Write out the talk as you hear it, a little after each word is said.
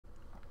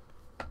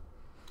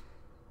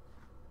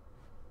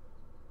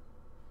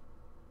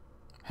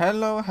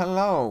Hello,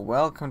 hello,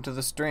 welcome to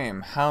the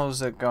stream.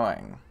 How's it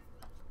going?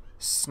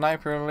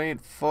 Sniper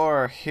Elite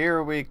 4,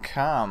 here we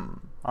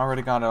come.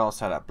 Already got it all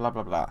set up, blah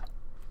blah blah.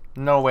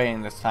 No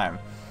waiting this time.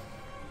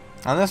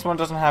 And this one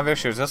doesn't have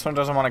issues. This one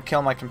doesn't want to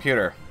kill my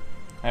computer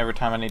every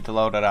time I need to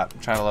load it up.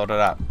 Try to load it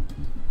up.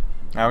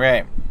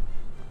 Okay.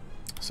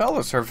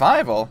 Solo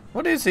survival?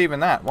 What is even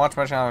that? Watch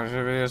my channel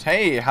videos.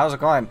 Hey, how's it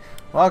going?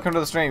 Welcome to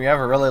the stream. You have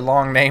a really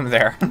long name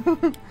there.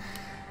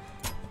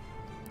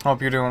 Hope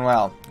you're doing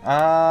well.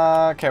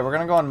 Okay, we're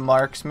gonna go on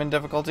marksman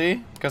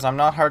difficulty because I'm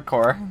not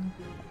hardcore,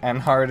 and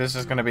hard is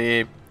just gonna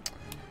be.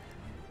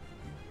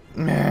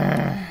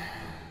 Nah,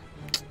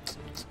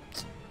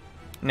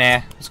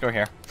 let's go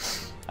here.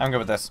 I'm good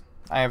with this.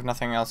 I have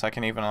nothing else I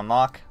can even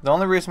unlock. The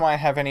only reason why I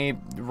have any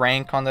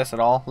rank on this at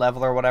all,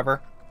 level or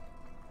whatever,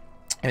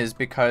 is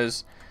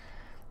because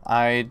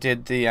I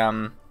did the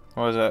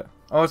what was it?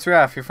 Oh, it's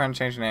Raph, your friend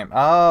changed your name.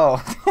 Oh,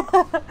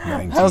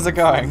 how's it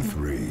going?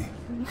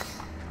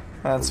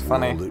 That's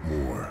funny.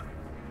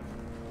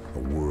 A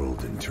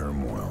world in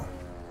turmoil.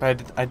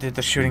 But I did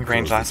the shooting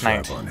range last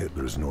night. On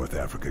Hitler's North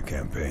Africa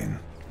campaign.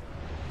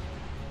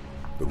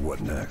 But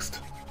what next?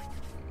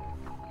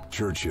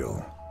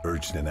 Churchill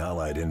urged an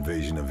Allied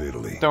invasion of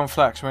Italy. Don't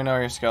flex. We know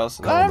your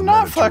skills. I'm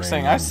not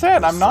flexing. I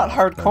said I'm not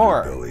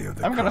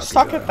hardcore. I'm gonna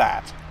suck at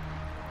that.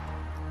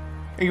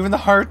 Even the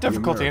hard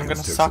difficulty, I'm gonna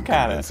suck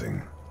at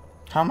it.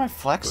 How am I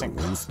flexing?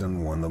 But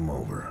Winston won them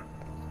over.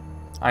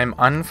 I'm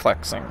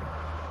unflexing.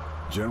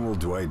 General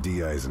Dwight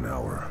D.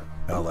 Eisenhower,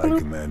 Allied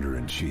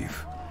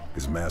Commander-in-Chief,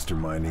 is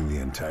masterminding the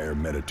entire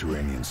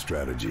Mediterranean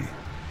strategy.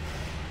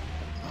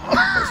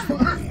 As for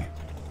me,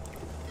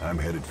 I'm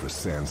headed for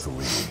San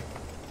Celini.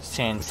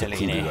 San A Celini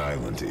secluded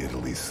island to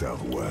Italy's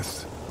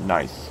southwest.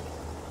 Nice.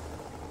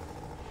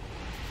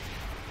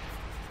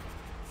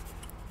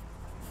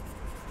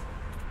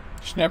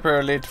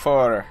 Sniper Elite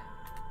 4.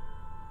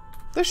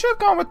 They should have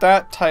gone with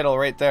that title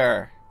right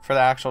there for the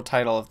actual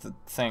title of the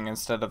thing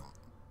instead of,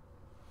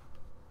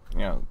 you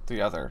know, the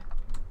other.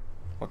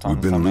 We've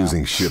been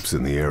losing ships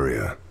in the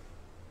area.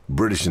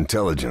 British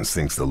intelligence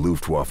thinks the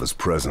Luftwaffe's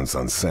presence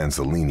on San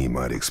Celini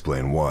might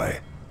explain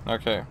why.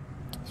 Okay.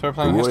 So we're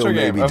playing the a history Royal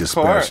game, Navy of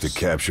dispatched course. a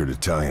captured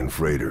Italian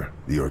freighter,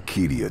 the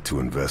Orchidia, to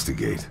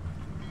investigate.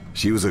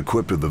 She was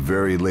equipped with the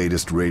very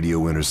latest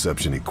radio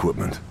interception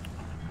equipment.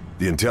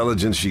 The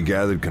intelligence she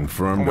gathered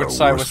confirmed our Which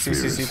side was worst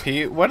fears.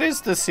 CCCP? What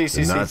is the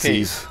CCCP? The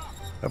Nazis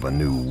have a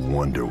new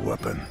wonder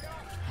weapon.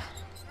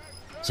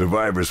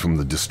 Survivors from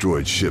the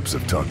destroyed ships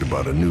have talked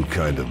about a new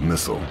kind of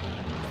missile.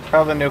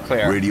 Probably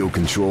nuclear. Radio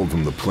controlled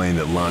from the plane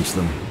that launched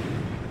them.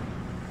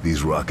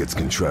 These rockets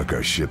can track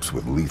our ships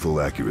with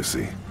lethal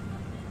accuracy.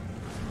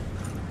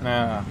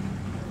 Yeah.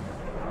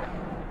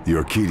 The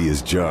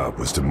Orchidia's job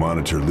was to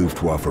monitor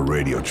Luftwaffe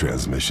radio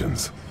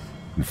transmissions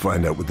and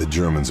find out what the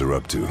Germans are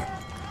up to.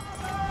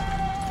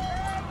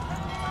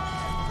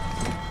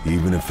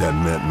 Even if that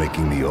meant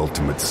making the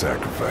ultimate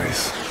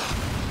sacrifice.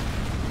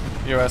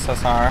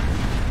 USSR.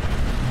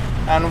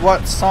 And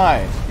what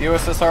side?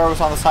 USSR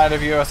was on the side of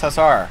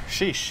USSR.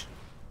 Sheesh.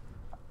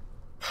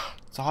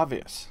 It's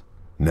obvious.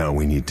 Now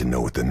we need to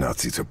know what the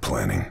Nazis are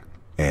planning,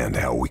 and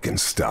how we can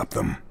stop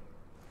them.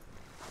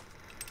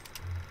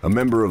 A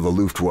member of the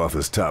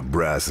Luftwaffe's top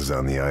brass is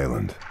on the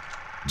island.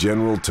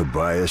 General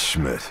Tobias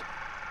Schmidt.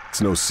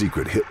 It's no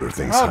secret Hitler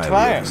thinks highly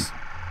Tobias.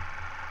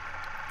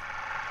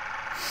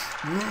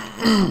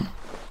 of him.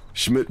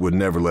 Schmidt would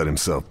never let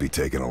himself be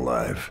taken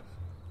alive.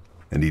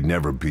 And he'd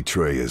never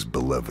betray his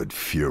beloved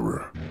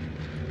Führer.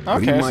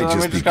 But he Okay, might so then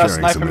we just be just gotta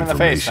carrying snipe some him in the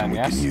face information then, we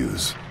yes? can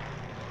use.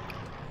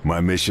 My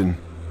mission?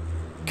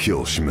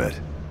 Kill Schmidt.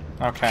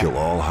 Okay. Kill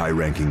all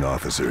high-ranking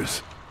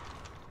officers.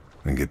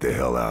 And get the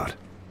hell out.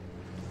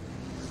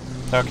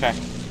 Okay.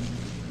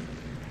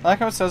 I like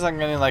how it says I'm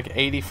getting like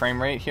 80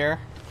 frame rate here,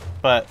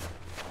 but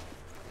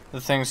the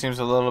thing seems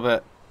a little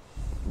bit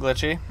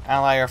glitchy.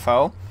 Ally or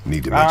foe?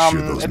 Need to make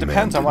sure those it men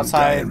depends on what didn't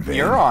die in side vain.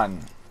 you're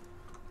on.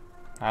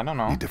 I don't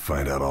know. Need to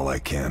find out all I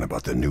can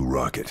about the new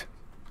rocket.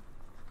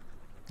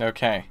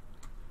 Okay.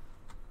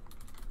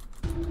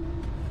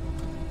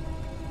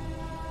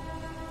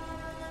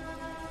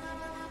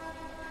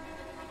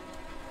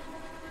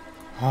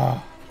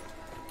 Oh,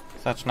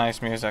 such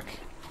nice music.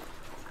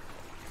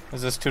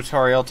 Is this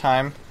tutorial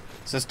time?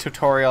 Is this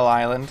tutorial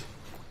island?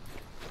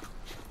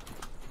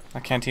 I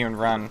can't even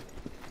run.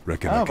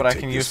 Reckon Oh, but I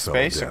take can this use fella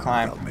space to down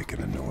climb. without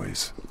making a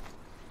noise.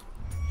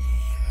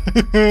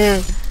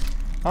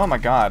 Oh my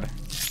god.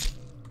 Is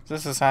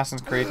this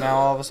Assassin's Creed now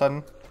all of a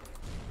sudden?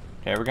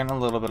 Okay, we're getting a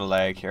little bit of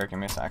lag here. Give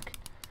me a sec.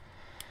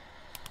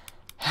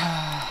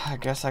 I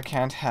guess I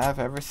can't have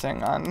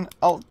everything on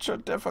ultra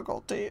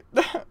difficulty.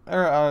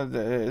 Or,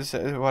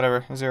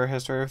 whatever. Zero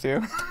history with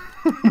you.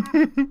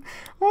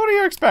 What do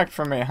you expect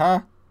from me,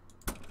 huh?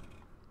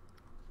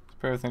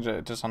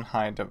 Everything just on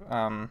high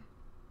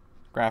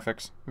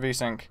graphics.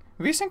 VSync.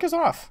 VSync is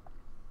off.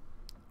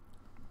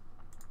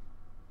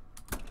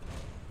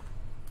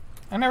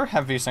 I never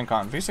have VSync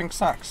on. VSync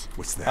sucks.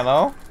 What's that?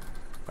 Hello?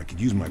 I could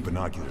use my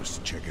binoculars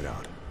to check it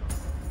out.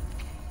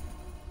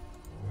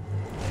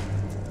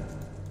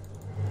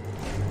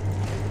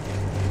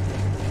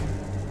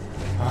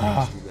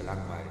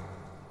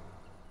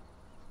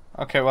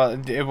 Okay, well,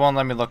 it won't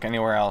let me look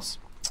anywhere else.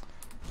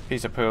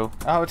 Piece of poo.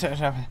 Oh,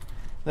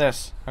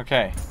 this.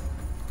 Okay.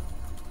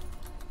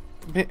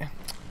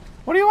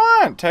 What do you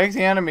want? Take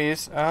the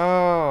enemies.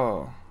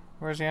 Oh.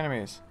 Where's the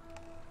enemies?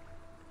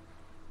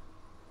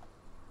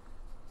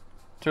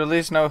 To at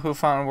least know who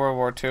fought in World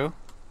War II?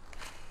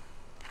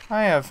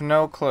 I have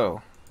no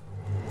clue.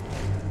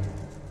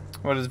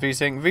 What is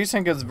VSync?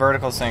 VSync is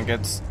vertical sync.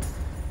 It's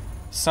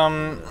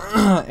some...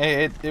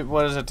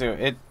 what does it do?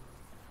 It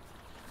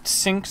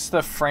syncs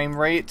the frame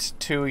rate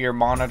to your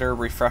monitor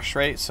refresh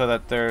rate so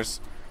that there's...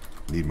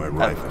 Need my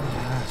rifle.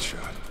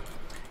 Shot.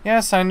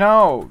 Yes, I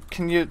know.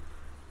 Can you...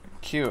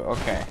 Q,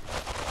 okay.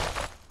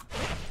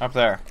 Up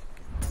there.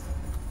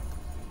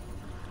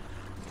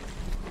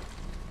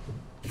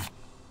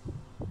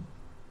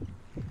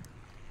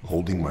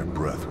 Holding my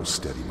breath will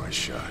steady my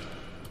shot.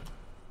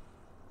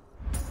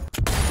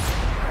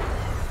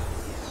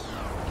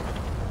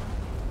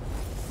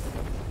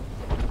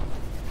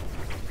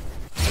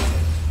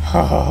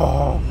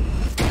 Oh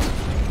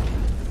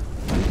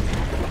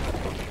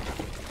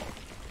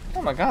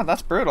my god,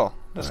 that's brutal.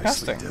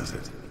 Disgusting. Nicely does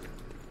it.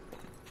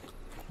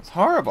 It's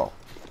horrible.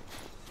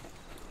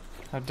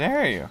 How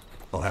dare you?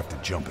 I'll have to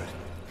jump it.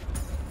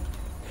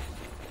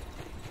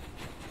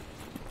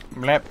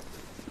 Blip.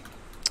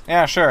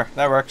 Yeah, sure,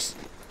 that works.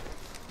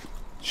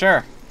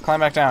 Sure,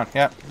 climb back down.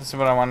 Yep, this is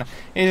what I wanted.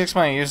 Easy to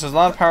explain. It uses a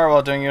lot of power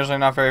while doing usually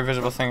not very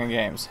visible thing in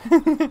games.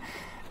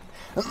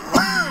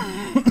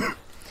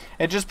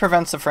 It just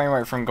prevents the frame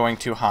rate from going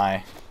too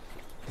high.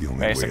 The only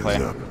basically. way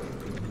is up.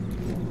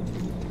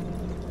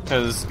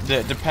 Because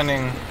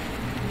depending...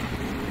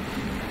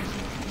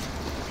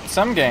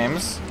 Some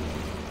games...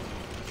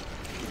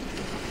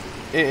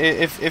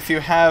 If you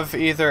have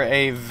either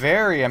a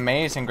very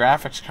amazing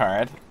graphics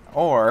card,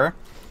 or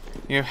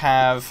you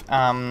have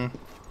a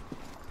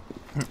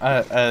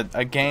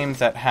game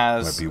that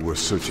has... Might be worth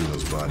searching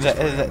those bodies.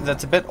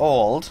 That's a bit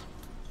old,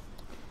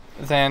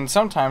 then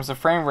sometimes the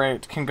frame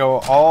rate can go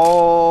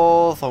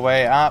all the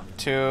way up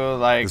to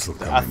like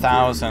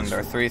 1,000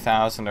 or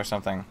 3,000 or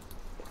something.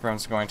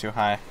 Everyone's going too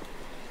high.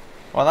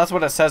 Well, that's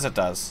what it says it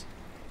does.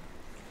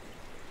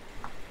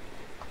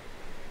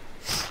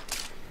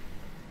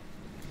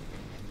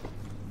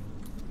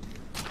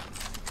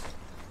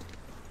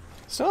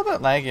 Still a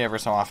bit laggy ever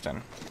so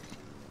often.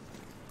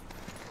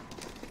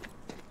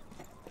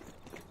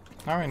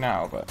 Not right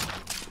now, but...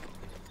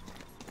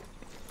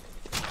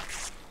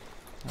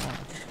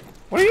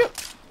 What are you...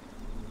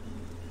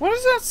 What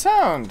is that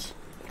sound?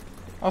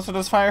 Also,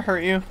 does fire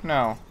hurt you?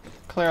 No.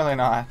 Clearly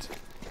not.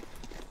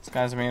 This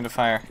guy's immune to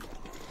fire.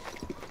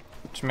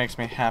 Which makes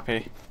me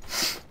happy.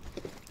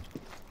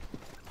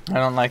 I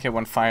don't like it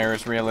when fire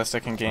is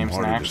realistic in games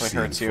and actually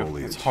hurts you.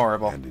 It's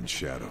horrible. And in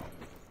shadow.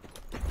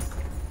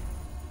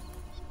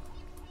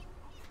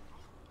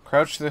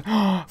 Crouch through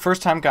the...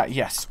 First time got...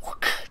 Yes.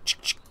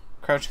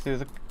 Crouch through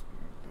the...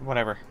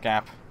 Whatever.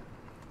 Gap.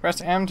 Press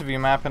M to view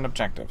map and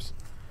objectives.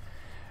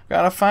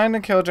 Gotta find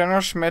and kill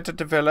General Schmidt at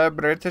the Villa.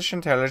 British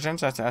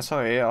intelligence. That's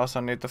SOE. Also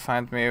need to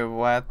find me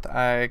what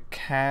I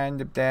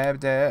can...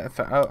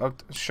 Oh,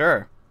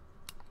 sure.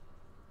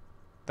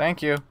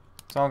 Thank you.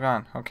 It's all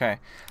gone. Okay.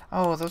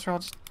 Oh, those are all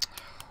just...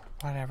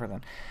 Whatever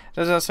then.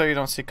 Does that so you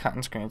don't see cut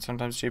in screen.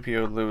 Sometimes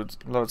GPU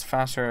loads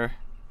faster...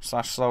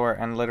 /slower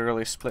and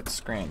literally split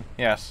screen.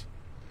 Yes.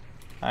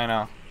 I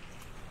know.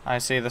 I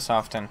see this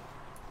often.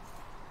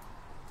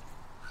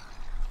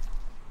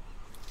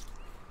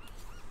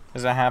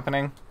 Is that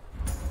happening?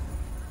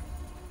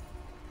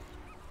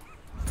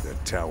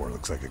 That tower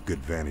looks like a good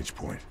vantage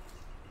point.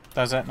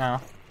 Does it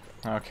now?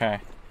 Okay.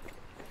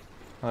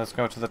 Let's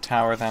go to the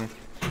tower then.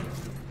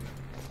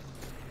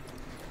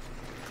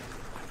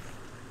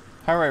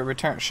 Alright,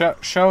 return.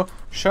 Show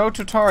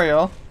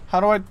tutorial. How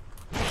do I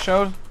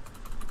show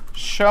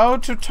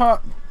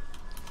tutorial?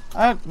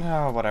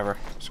 No, whatever.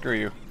 Screw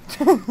you.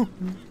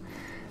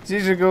 It's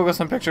easy to Google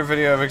some picture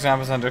video of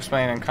examples and to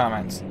explain in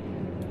comments.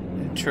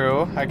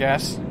 True, I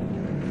guess.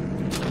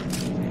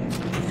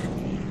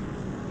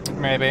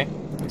 Maybe.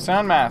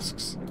 Sound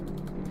masks.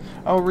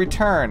 Oh,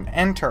 return.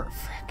 Enter.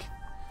 Frick.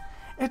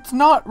 It's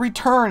not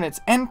return, it's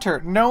enter.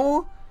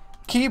 No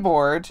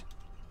keyboard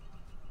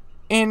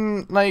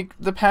in, like,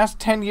 the past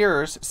 10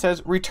 years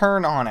says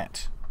return on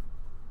it.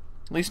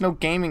 At least no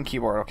gaming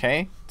keyboard,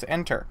 okay? It's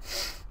enter.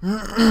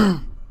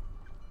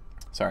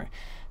 Sorry.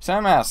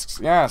 Sound masks,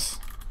 yes.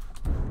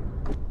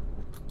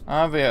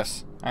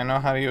 Obvious. I know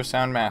how to use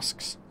sound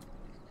masks.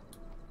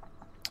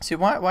 See,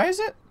 why is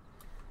it?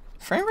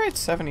 Frame rate's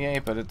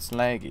 78, but it's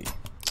laggy.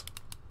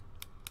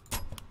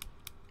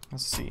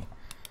 Let's see.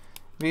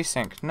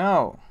 VSync,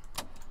 no.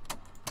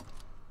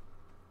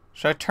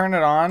 Should I turn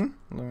it on?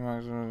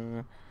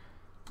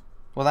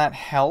 Will that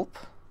help?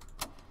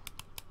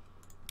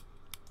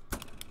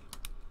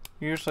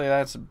 Usually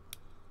that's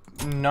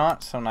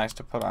not so nice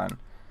to put on.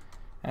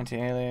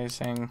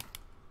 Anti-aliasing.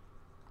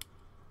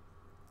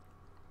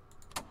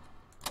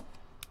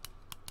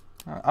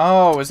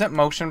 Oh, is it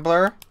motion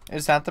blur?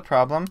 Is that the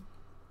problem?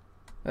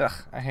 Ugh,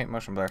 I hate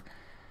motion blur.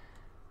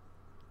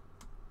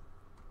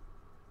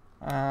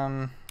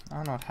 I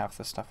don't know what half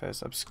this stuff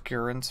is.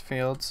 Obscurance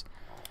fields.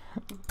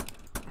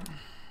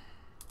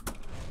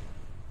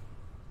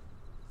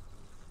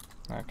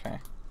 Okay.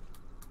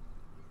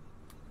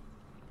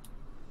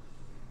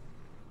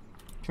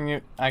 Can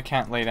you... I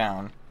can't lay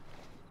down.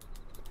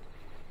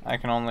 I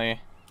can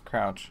only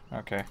crouch.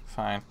 Okay,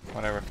 fine.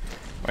 Whatever.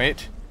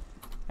 Wait.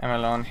 I'm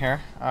alone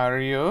here. Are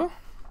you?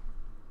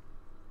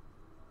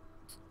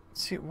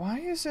 See, why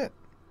is it...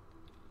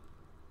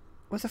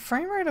 With a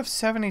frame rate of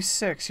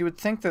 76, you would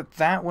think that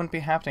that wouldn't be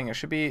happening. It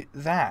should be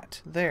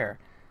that. There.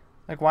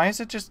 Like, why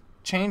is it just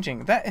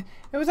changing? That...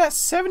 It was at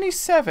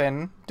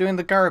 77 doing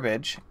the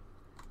garbage,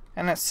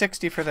 and at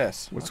 60 for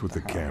this. What's with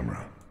the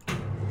camera?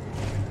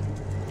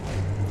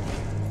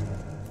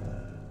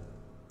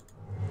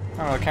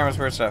 Oh, the camera's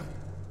weird stuff.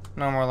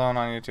 No more alone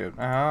on YouTube.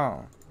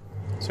 Oh.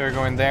 So you're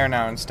going there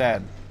now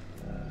instead.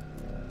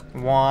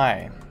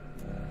 Why?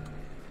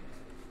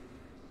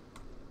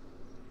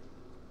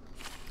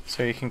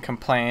 So you can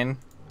complain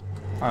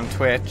on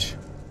Twitch.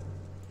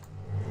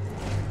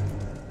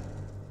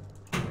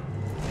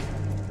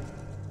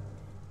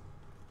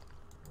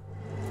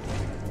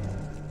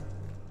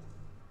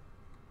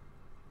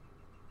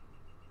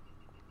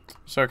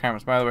 So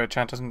cameras, by the way,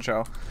 chat doesn't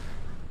show.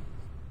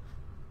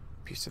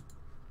 Piece of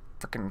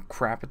freaking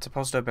crap. It's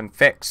supposed to have been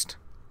fixed.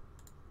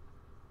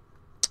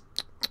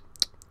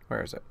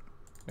 Where is it?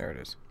 There it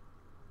is.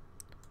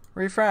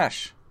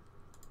 Refresh.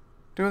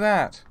 Do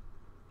that.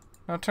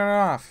 Now turn it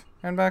off.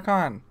 And back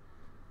on.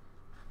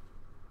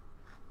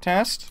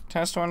 Test.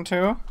 Test 1,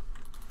 2.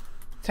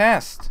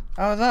 Test.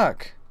 Oh,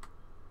 look.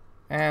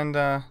 And,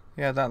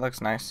 yeah, that looks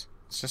nice.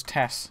 It's just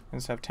test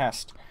instead of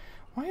test.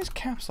 Why is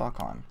caps lock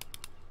on?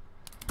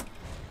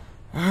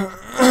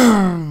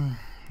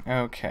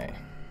 Okay.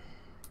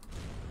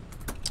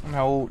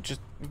 No,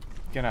 just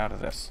get out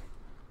of this.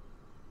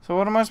 So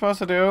what am I supposed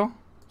to do?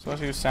 Supposed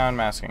to use sound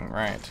masking,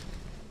 right.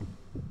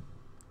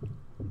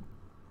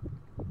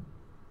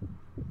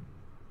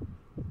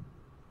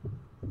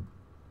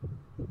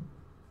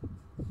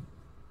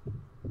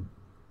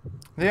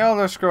 The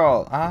Elder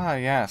Scroll. Ah,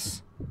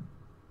 yes.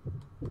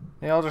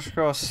 The Elder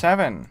Scroll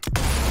 7.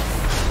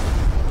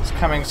 It's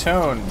coming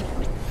soon.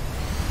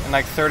 In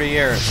like 30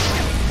 years.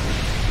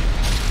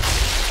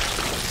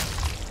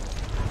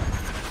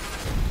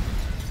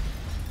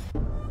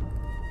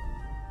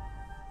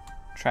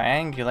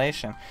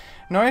 Triangulation.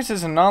 Noise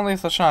is a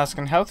non-lethal shot.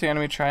 Can help the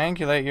enemy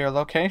triangulate your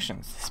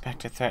locations.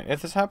 Suspected threat.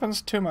 If this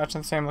happens too much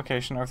in the same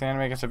location, or if the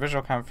enemy gets a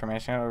visual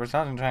confirmation, it will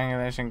result in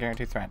triangulation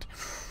guaranteed threat.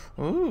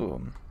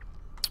 Ooh.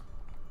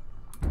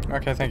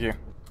 Okay, thank you.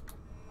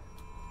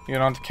 You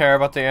don't care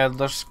about the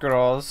Elder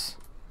Scrolls?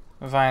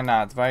 Why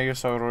not? Why are you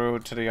so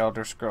rude to the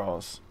Elder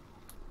Scrolls?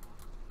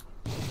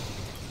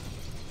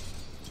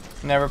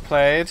 Never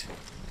played?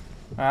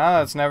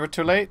 Well, it's never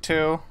too late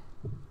to.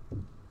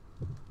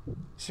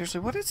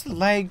 Seriously, what is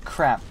lag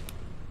crap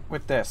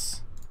with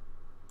this?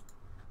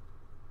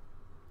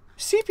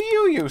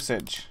 CPU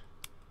usage.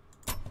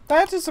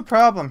 That is the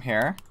problem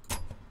here.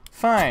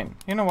 Fine.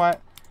 You know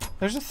what?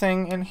 There's a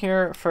thing in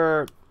here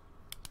for...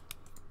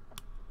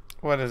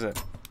 What is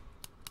it?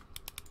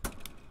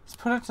 Let's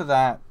put it to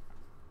that.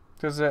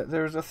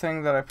 There's a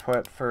thing that I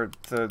put for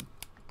the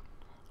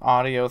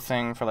audio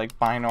thing for like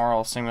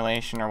binaural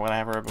simulation or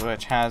whatever,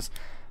 which has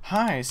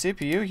high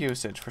CPU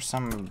usage for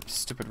some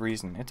stupid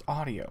reason. It's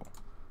audio.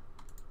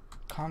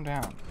 Calm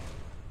down.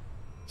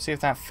 See if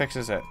that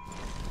fixes it.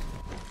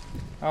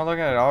 Oh, look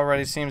at it.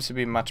 Already seems to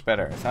be much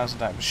better. 1,000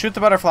 times. Shoot the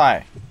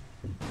butterfly!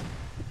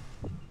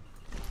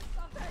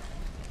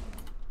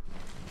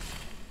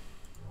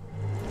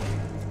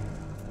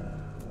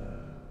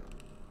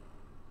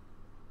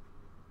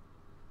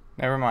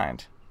 Never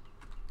mind.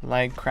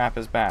 Lag crap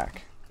is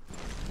back.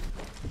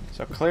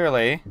 So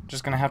clearly,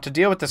 just gonna have to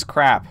deal with this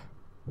crap.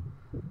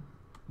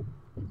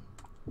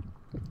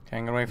 Okay,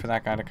 I'm gonna wait for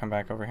that guy to come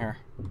back over here.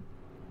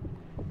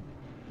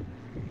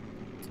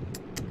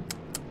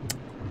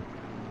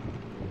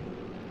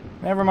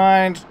 Never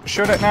mind.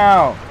 Shoot it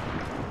now.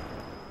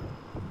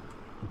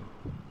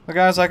 The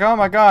guy's like, oh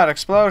my god,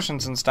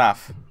 explosions and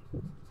stuff.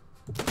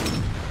 Did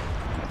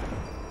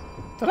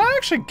I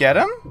actually get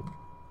him?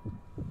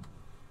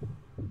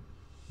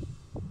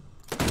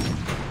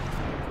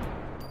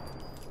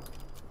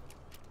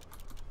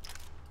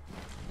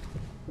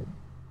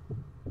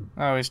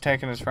 Oh, he's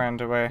taking his friend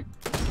away.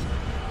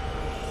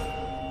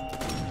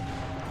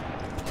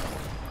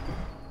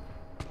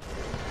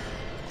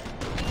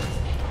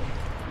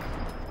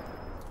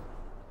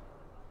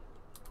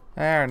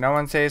 There, no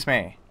one sees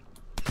me.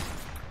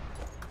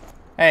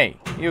 Hey,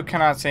 you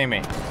cannot see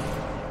me.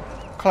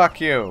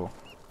 Cluck you.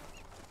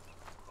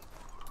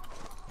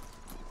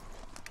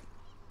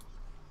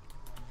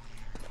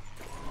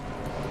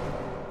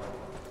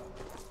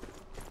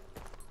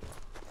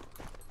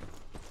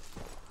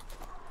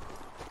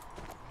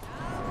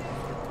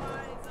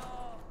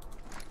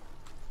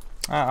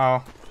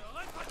 Uh-oh.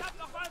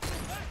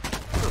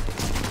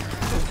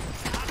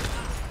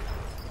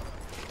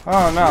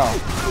 Oh no.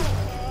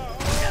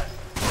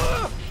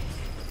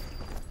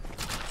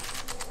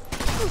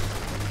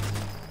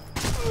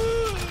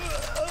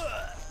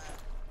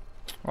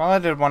 Well, I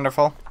did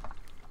wonderful.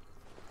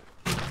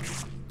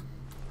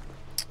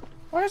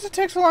 Why does it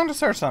take so long to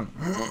search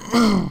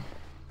them?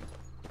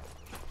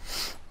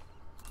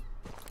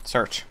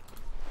 Search.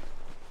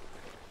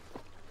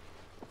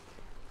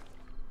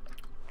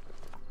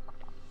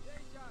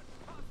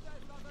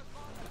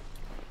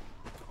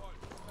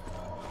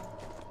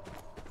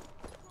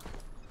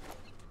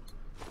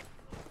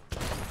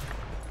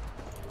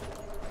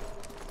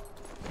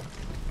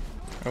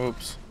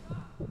 Oops.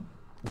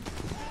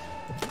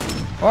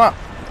 What?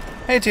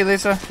 Hey T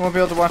Lisa, won't be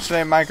able to watch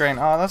today. Migraine.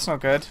 Oh, that's no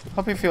good.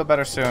 Hope you feel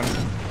better soon.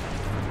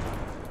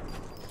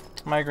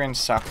 Migraines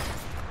suck.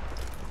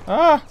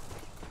 Ah!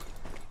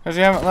 Because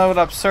you haven't leveled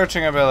up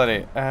searching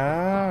ability.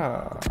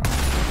 Oh.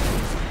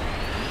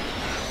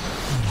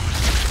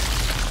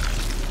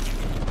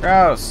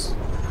 Gross.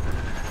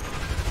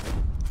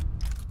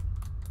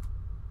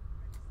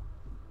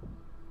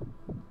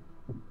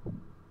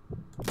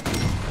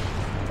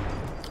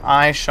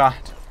 Eye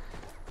shot.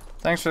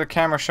 Thanks for the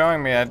camera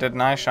showing me I did an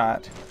eye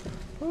shot.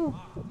 Ooh,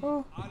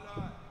 ooh.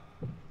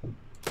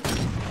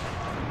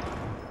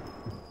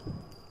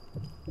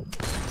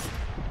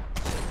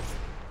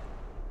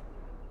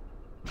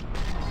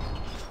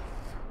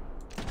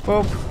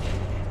 Boop.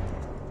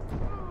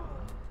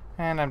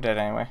 And I'm dead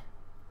anyway.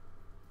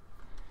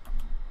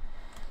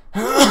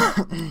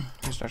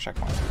 Here's our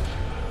checkpoint.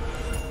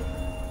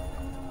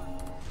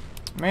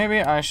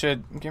 Maybe I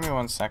should... Give me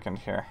 1 second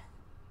here.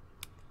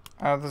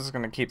 Oh, this is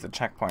going to keep the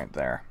checkpoint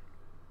there.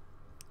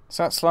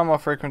 Set slow-mo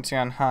frequency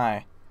on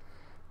high.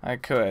 I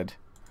could.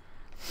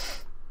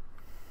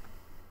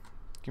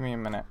 Give me a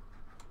minute.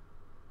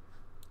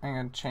 I'm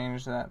going to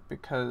change that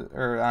because...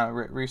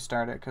 Or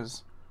restart it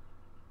because...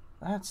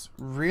 That's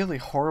really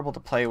horrible to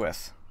play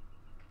with.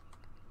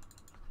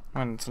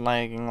 When it's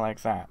lagging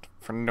like that.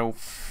 For no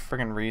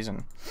friggin'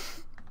 reason.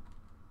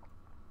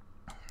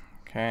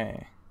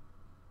 Okay.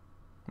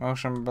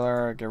 Motion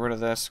blur. Get rid of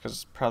this because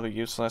it's probably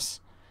useless.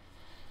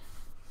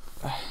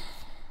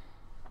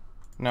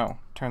 No,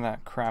 turn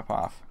that crap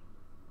off.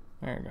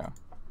 There you go.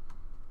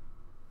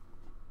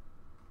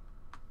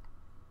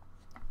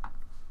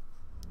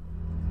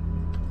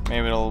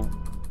 Maybe it'll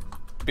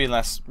be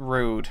less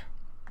rude.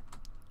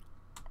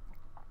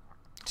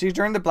 See,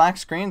 during the black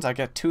screens, I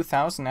get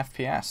 2,000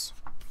 FPS.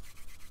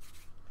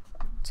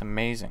 It's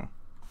amazing.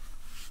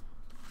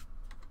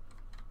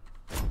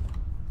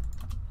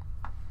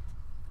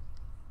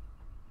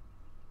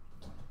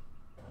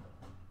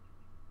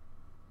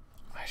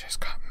 I just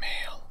got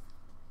mail.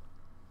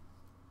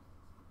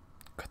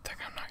 Good thing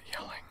I'm not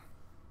yelling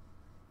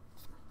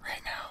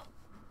right now,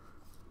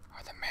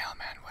 or the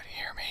mailman would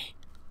hear me.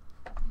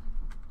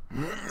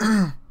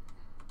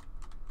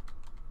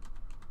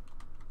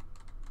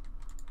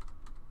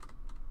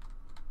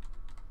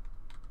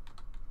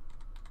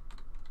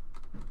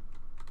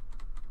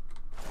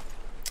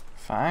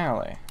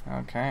 Finally.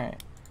 Okay.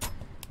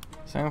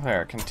 Single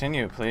player,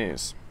 continue,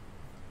 please.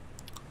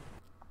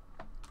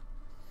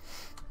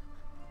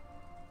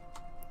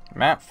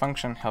 Map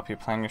function, help you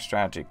plan your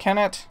strategy. Can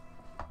it?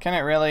 Can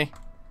it really?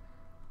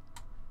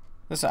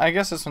 This, I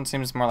guess this one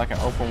seems more like an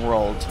open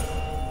world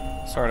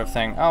sort of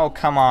thing. Oh,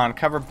 come on.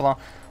 Cover blown.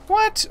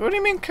 What? What do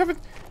you mean cover?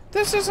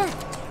 This isn't...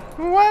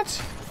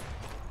 What?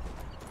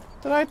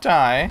 Did I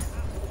die?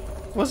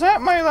 Was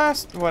that my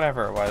last...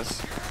 Whatever it was.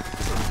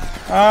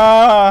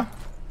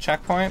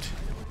 Checkpoint.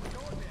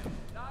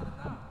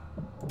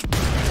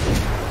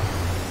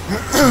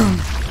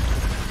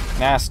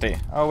 Nasty.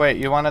 Oh wait,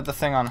 you wanted the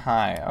thing on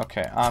high.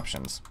 Okay,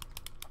 options.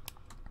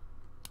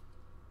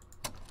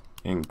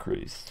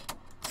 Increased.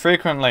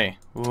 Frequently.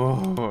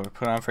 Ooh,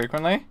 put on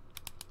frequently?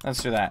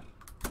 Let's do that.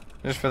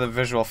 Just for the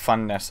visual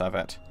funness of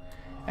it.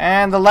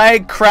 And the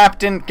lag crap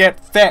didn't get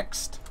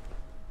fixed.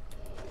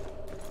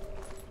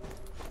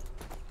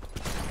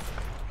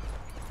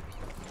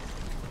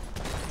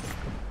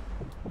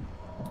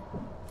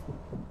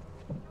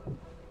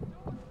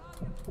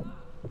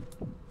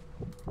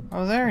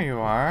 Oh, there you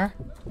are.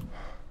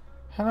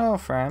 Hello,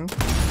 friend.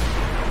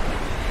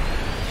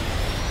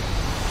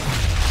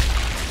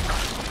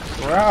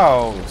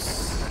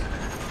 Gross.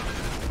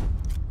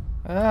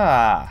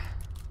 Ah.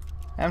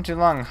 Empty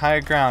lung,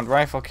 high ground,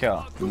 rifle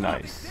kill.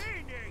 Nice.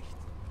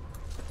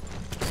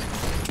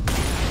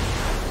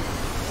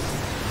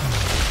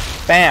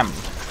 Bam!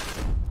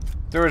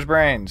 Through his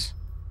brains.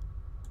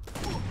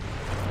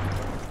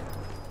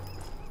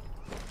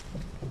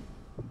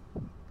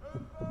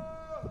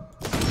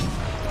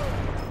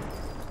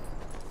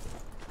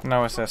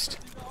 No assist.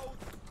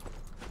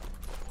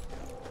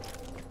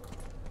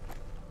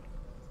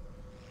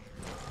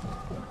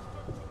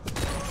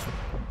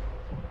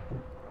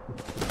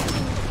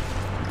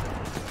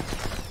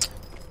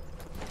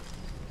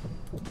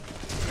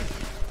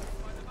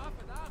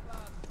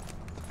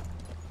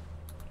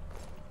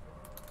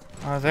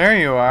 Oh, there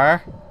you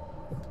are.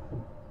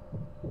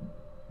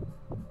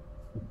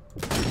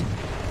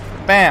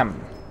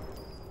 Bam!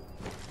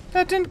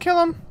 That didn't kill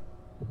him.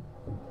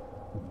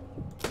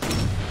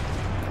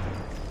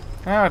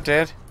 Oh, it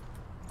did.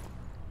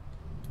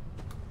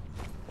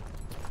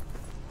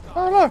 Oh,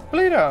 Oh look,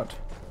 bleed out.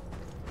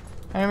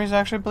 Enemies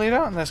actually bleed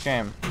out in this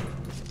game.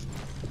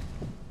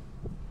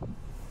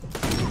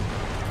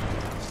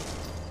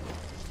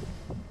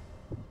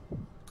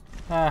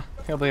 Ah,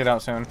 he'll bleed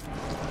out soon.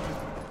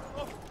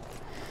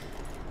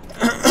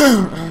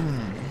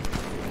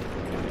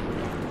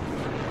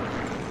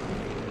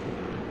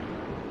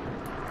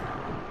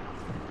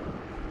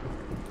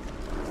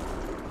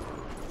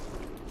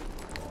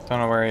 Don't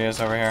know where he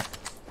is over here.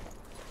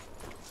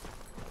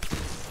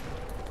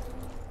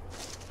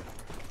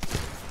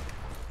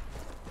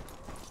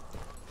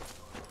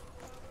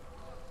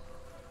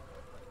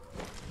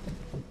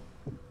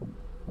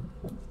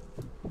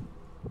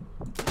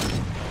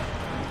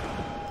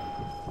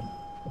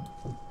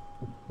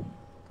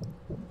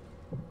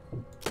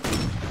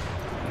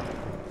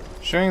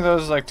 Shooting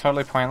those is like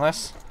totally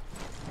pointless.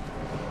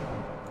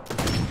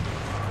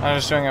 I'm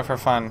just doing it for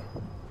fun.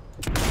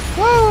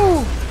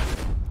 Woo!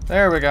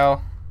 There we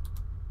go.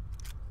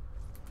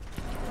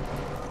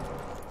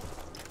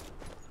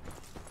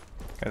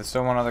 Okay, there's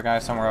still one other guy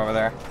somewhere over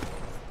there.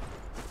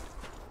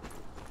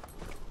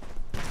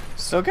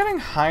 Still getting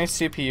high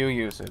CPU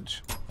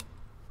usage.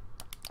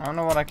 I don't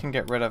know what I can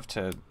get rid of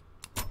to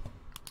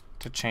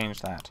change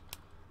that.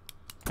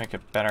 Make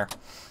it better.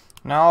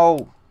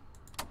 No!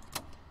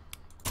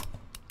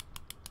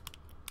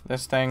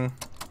 This thing.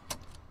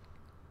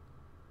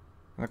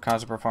 The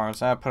cause of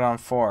performance. I put on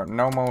 4.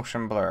 No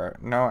motion blur.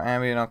 No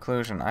ambient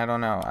occlusion. I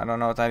don't know. I don't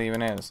know what that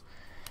even is.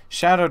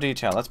 Shadow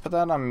detail. Let's put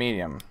that on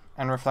medium.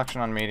 And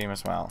reflection on medium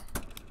as well.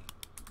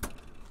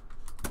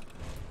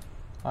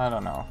 I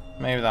don't know.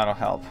 Maybe that'll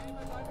help.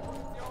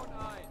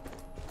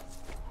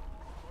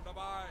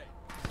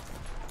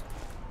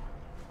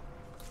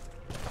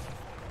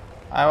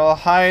 I will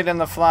hide in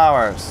the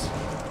flowers.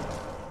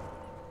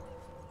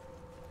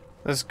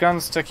 This gun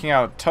sticking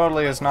out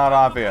totally is not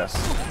obvious.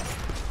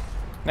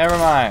 Never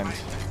mind.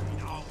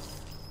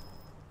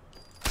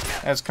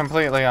 It's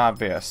completely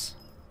obvious.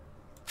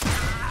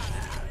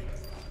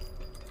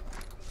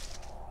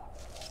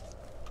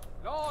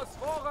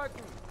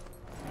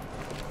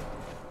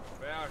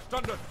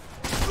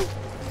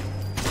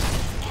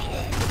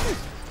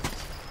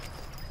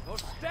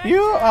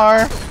 You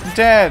are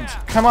dead.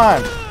 Come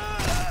on.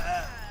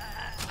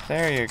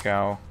 There you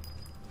go.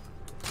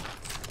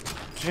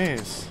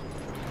 Jeez.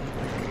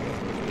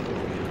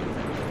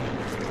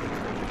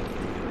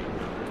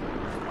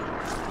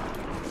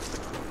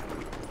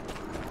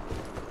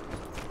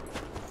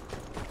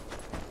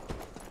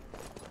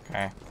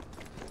 Okay.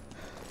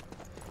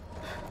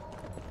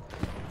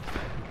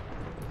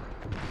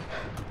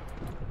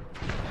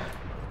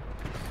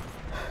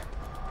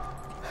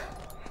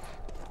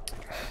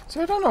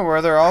 So I don't know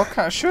where they're all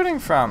shooting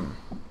from.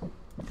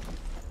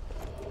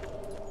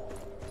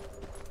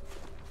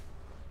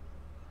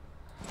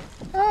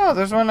 Oh,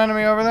 there's one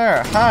enemy over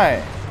there.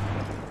 Hi.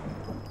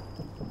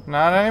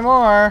 Not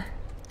anymore.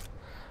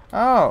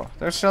 Oh,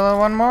 there's still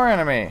one more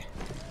enemy.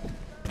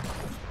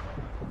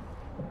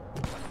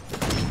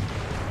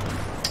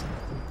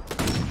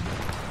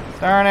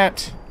 Darn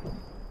it.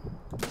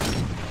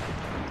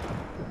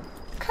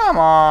 Come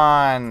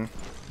on.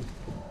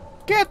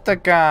 Get the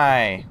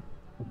guy.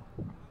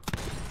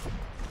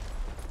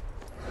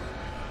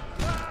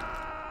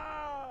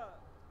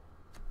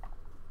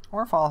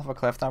 Or fall off a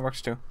cliff, that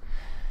works too.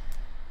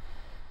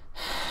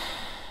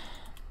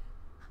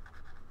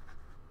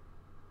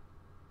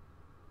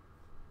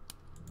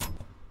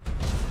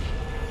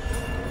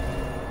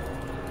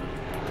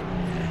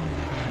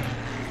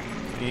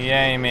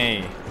 Yay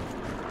me.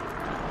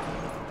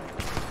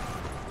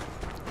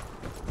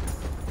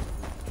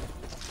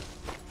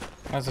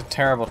 That's a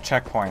terrible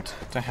checkpoint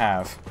to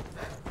have.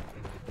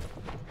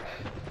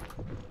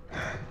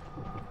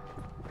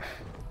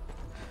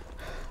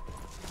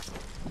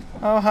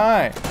 Oh,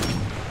 hi.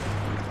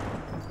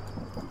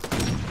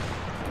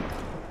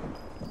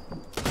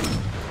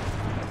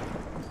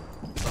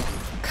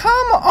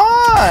 Come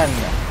on!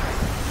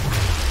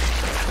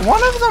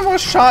 One of them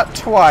was shot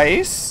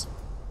twice.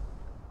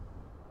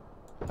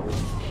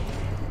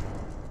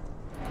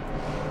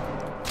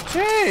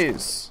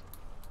 Jeez.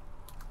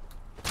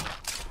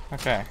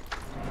 Okay.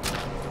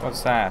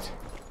 What's that?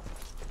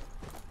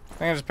 I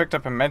think I just picked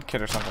up a med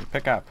kit or something.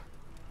 Pick up.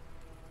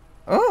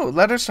 Oh,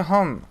 letters to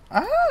home.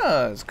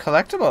 Ah, it's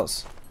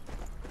collectibles.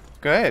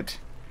 Good.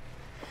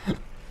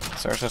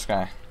 Search this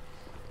guy.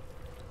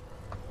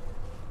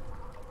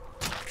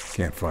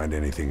 Can't find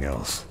anything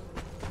else.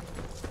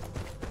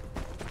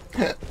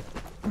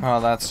 Well,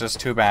 that's just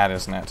too bad,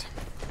 isn't it?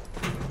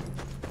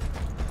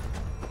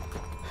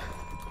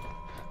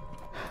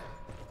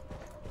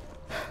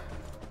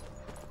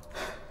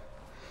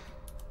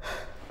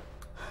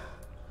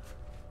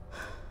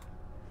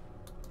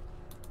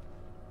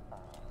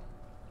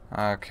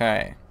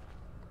 Okay.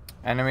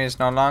 Enemies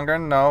no longer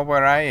know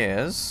where I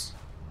is.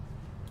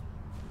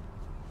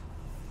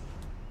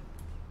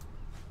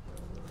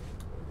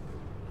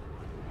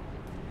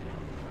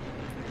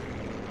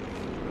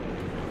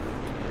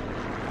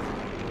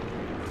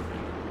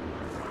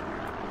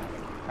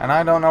 And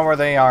I don't know where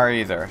they are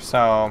either,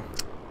 so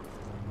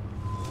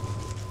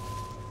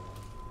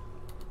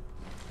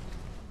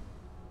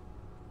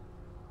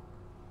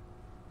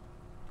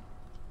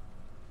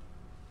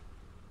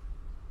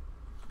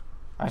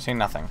I see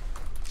nothing.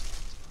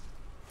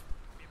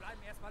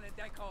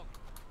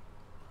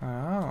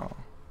 Oh.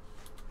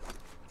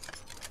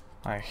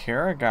 I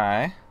hear a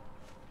guy.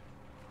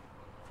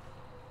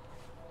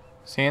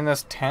 Is he in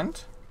this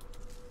tent?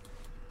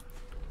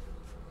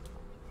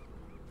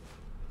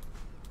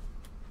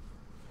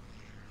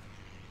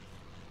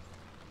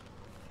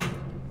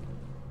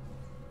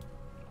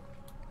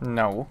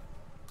 No.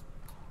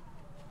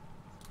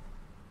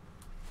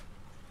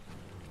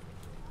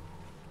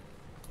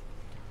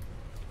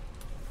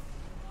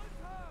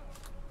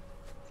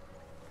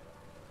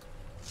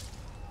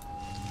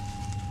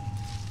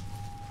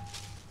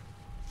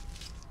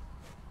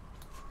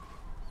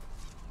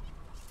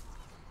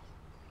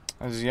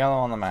 There's yellow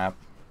on the map.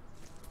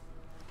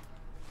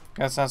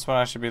 Guess that's what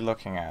I should be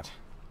looking at.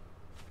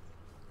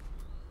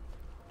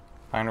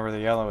 Find where the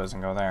yellow is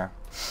and go there.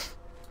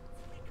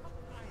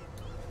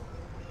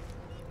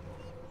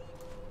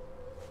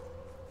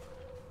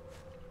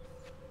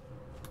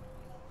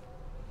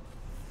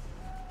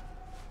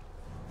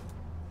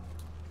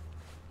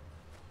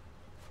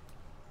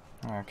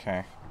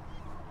 Okay.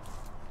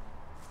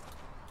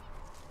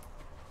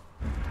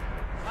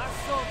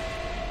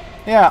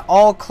 Yeah,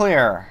 all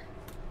clear.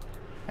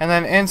 And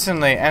then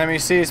instantly, enemy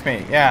sees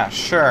me. Yeah,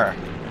 sure.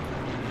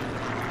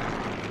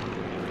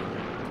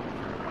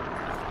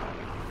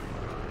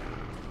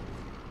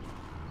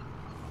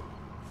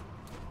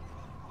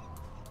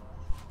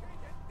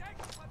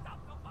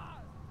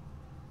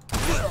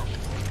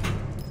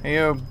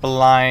 You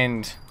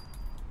blind.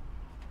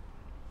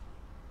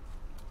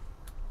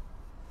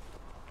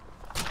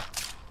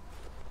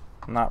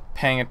 I'm not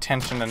paying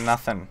attention to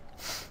nothing.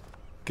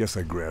 Guess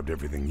I grabbed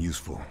everything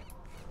useful.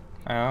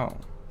 Oh.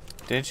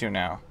 Did you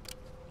now?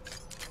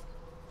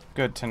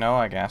 Good to know,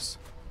 I guess.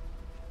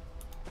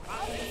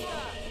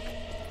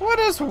 What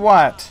is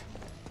what?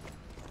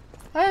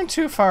 I'm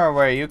too far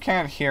away. You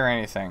can't hear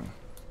anything.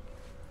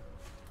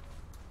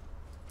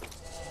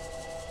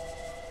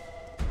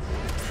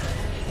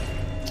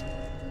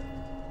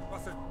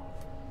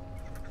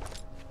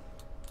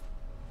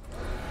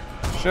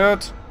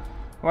 Shoot.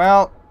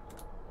 Well.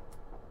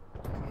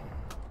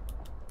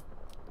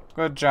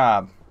 Good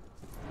job.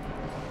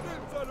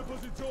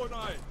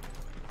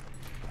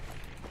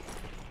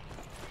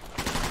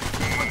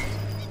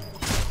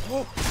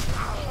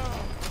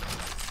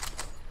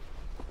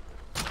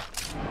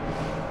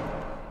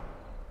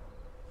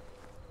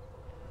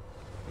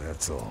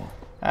 That's all.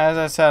 As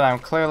I said, I'm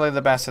clearly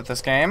the best at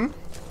this game.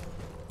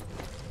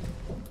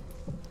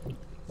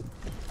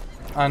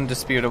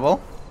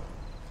 Undisputable.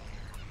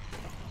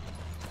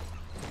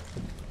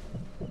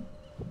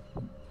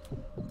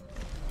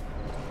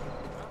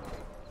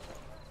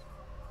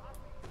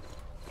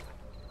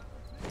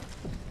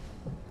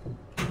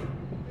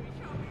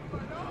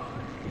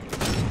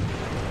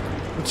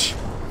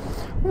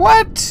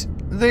 What?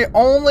 The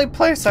only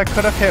place I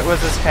could have hit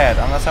was his head,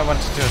 unless I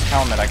went to his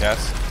helmet, I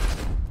guess.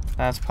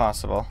 That's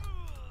possible.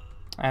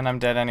 And I'm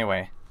dead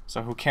anyway,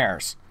 so who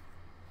cares?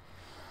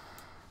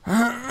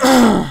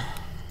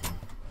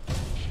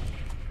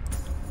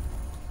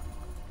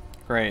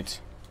 Great.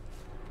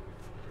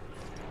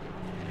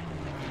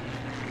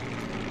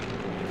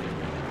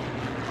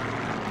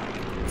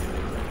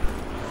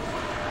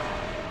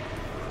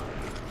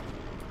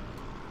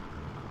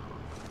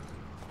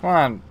 Come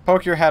on,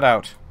 poke your head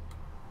out.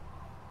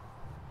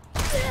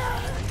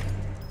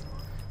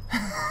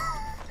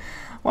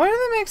 Why do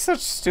they make such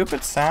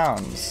stupid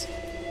sounds?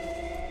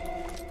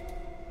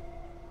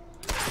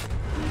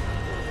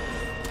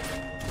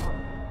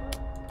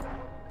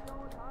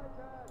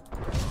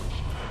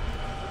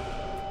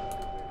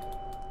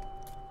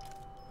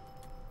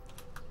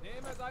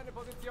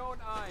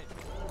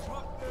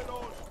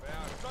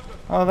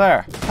 Oh,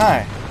 there.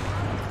 Hi.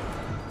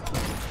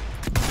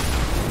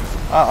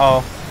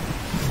 Uh-oh.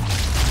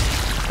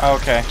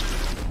 Okay.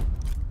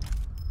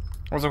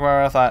 Wasn't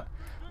where I thought.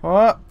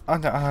 What?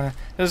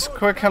 Just a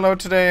quick hello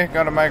today.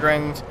 Got a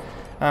migraine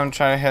I'm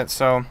trying to hit,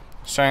 so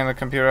shutting the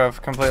computer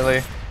off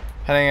completely,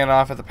 heading it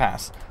off at the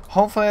pass.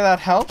 Hopefully that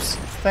helps.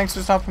 Thanks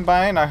for stopping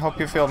by, and I hope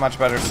you feel much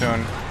better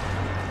soon.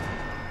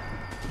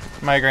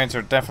 Migraines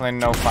are definitely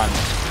no fun.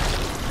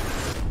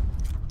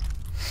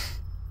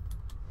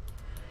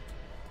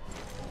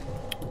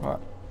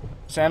 What?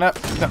 Stand up.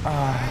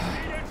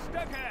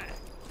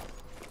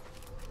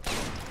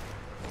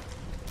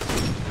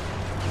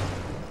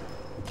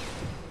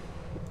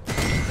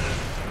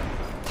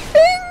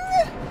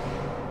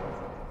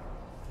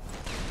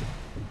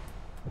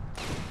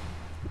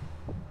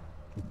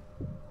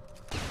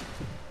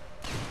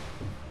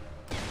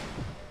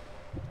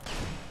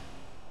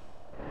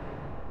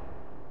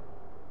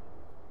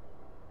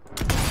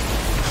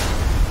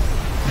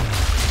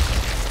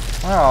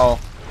 Oh.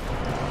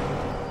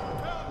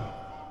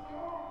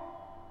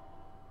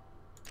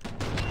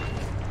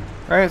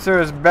 Right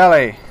through his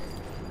belly.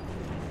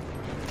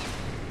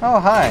 Oh,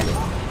 hi.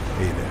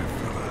 Hey there,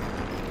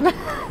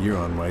 fella. You're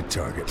on my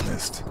target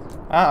list.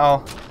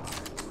 Uh-oh.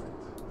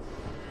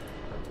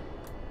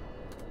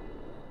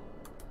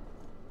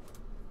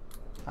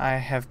 I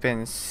have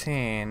been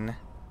seen.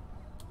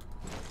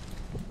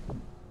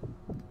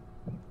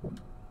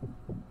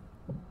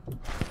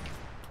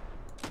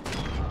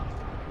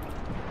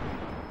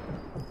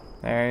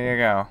 There you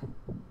go.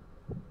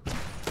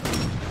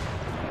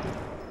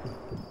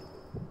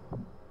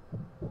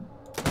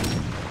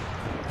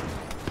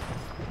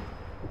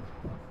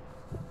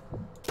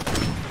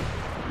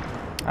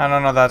 I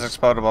don't know if that's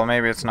explodable.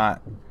 Maybe it's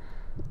not.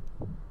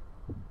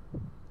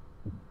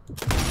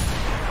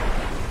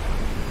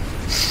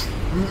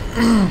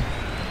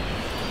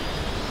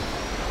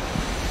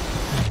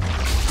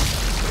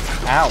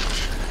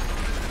 Ouch.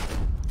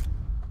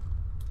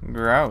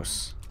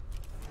 Gross.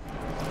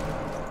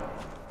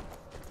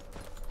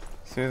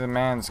 Through the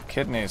man's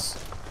kidneys.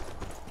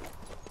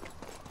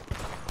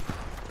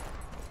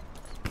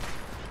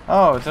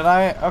 Oh, did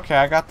I? Okay,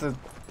 I got the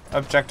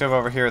objective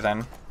over here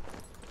then.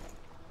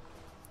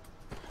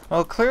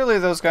 Well, clearly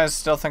those guys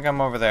still think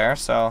I'm over there,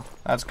 so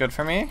that's good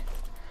for me.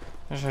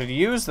 I should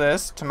use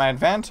this to my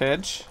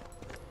advantage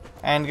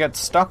and get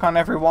stuck on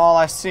every wall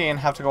I see and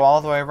have to go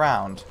all the way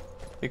around.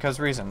 Because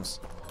reasons.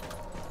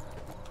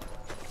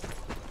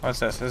 What's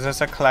this? Is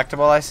this a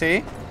collectible I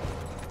see?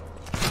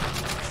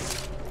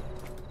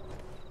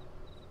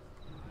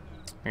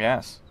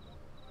 Yes.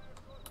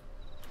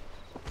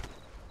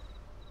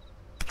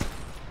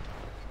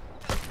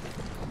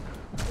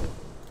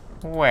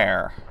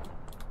 Where?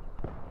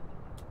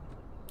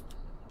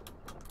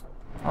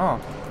 Oh.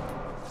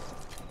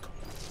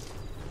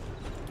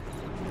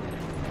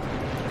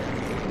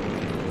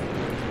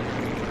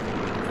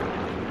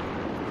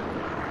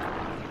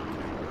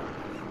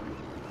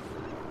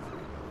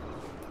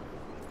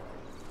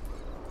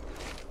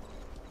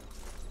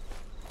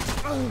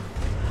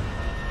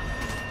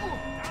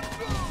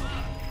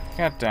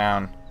 Get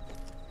down.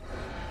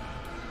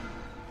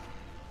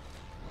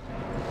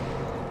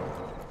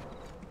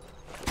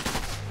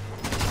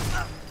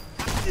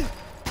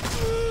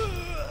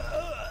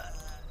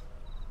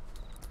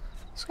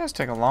 These guys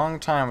take a long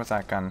time with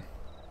that gun.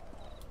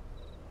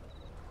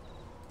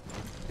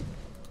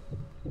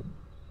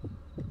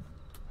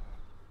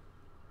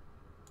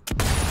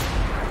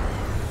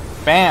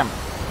 Bam!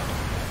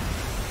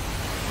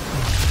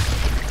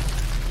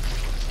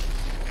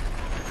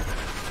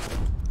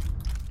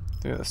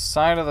 Through the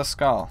side of the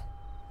skull.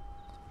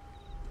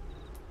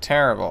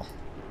 Terrible.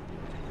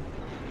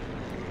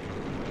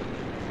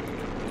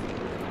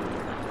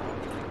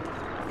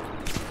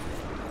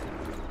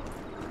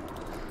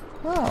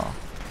 Oh.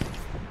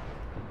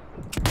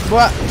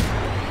 What?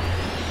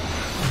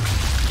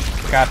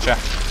 Gotcha.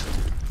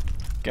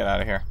 Get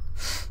out of here.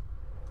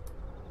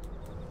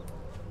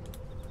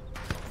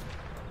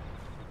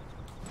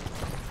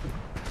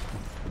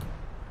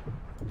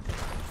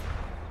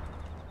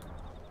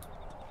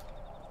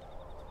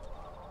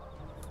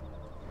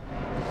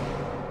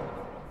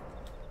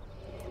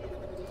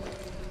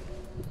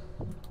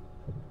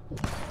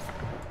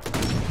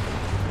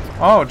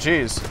 Oh,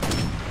 jeez.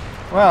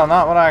 Well,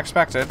 not what I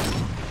expected.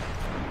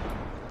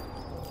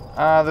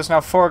 There's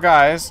now 4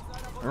 guys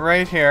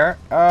right here.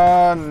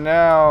 Oh,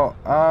 no.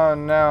 Oh,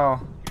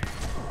 no.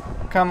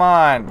 Come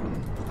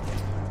on.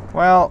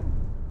 Well,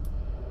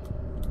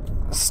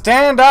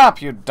 stand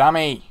up, you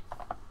dummy.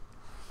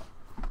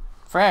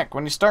 Frank,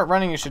 when you start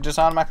running, you should just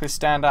automatically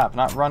stand up,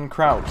 not run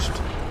crouched.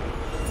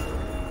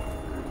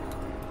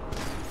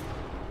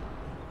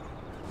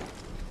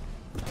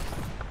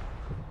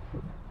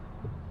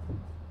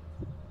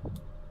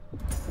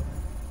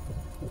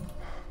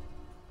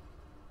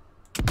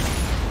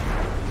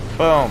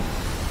 Boom.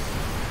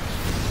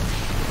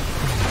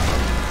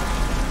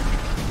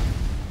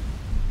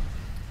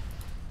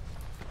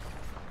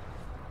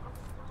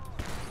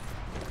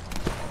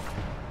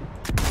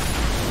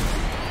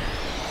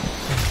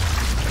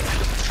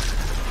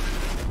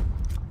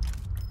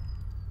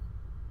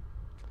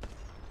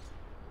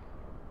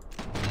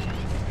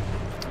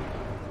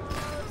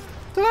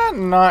 Did that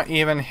not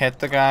even hit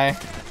the guy?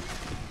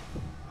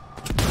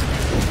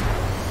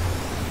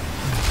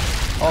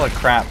 Holy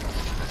crap.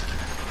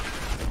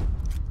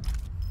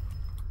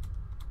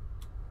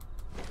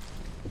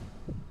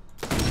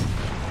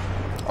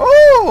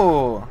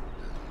 Oh!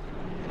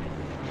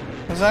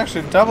 It was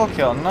actually a double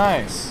kill.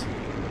 Nice.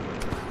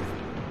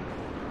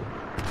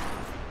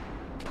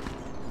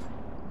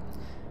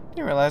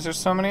 Didn't realize there's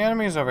so many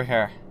enemies over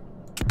here.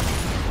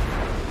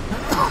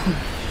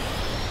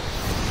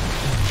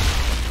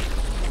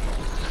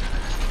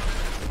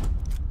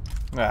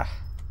 Ah.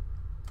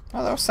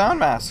 Oh, that was sound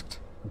masked.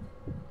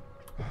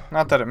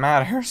 Not that it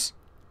matters.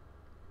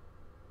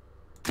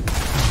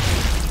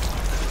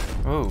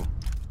 Ooh.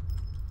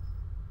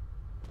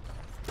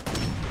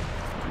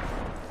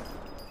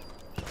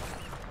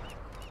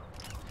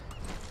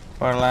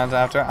 Borderlands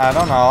after? I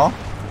don't know.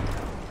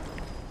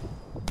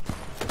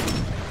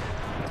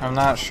 I'm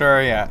not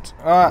sure yet.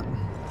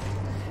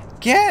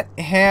 Get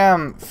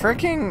him!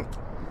 Freaking...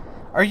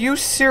 Are you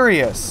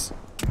serious?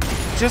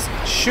 Just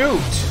shoot!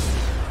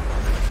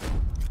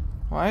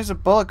 Why is a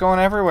bullet going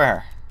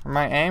everywhere? Or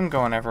my aim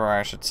going everywhere,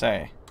 I should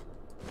say.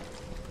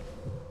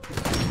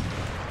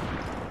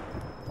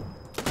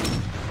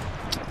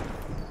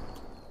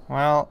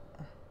 Well...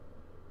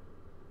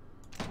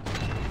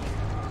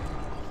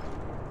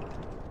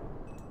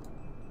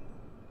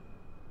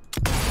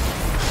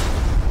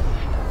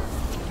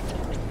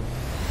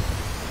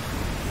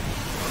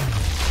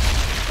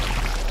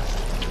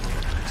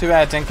 Too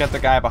bad I didn't get the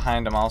guy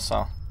behind him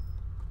also.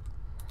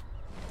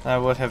 That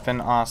would have been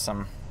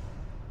awesome.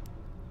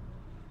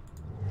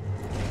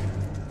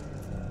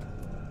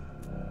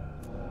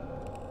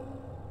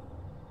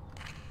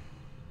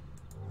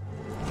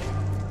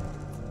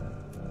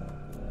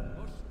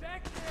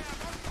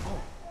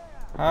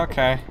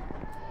 Okay.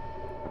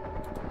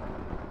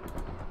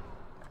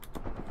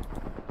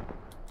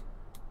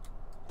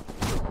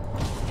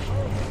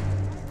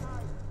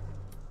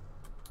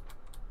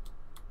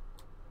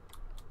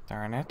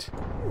 Darn it.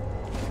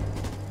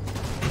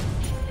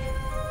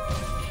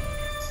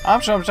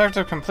 Optional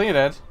objective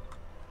completed.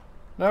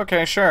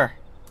 Okay, sure.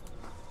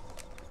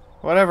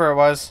 Whatever it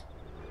was.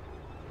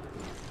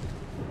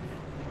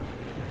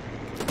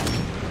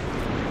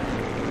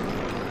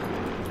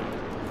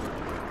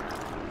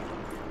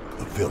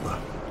 The villa.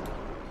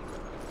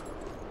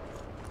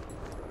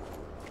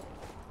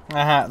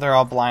 Aha, they're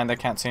all blind, they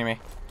can't see me.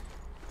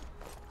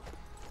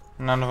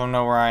 None of them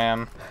know where I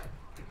am.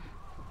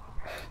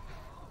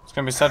 It's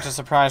gonna be such a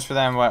surprise for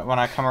them when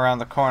I come around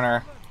the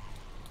corner.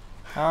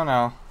 Oh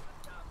no.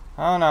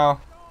 Oh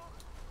no.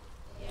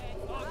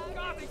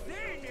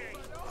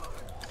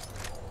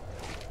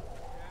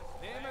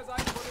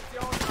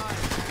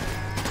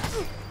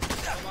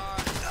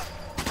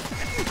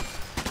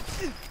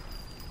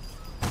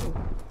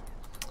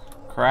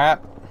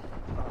 Crap.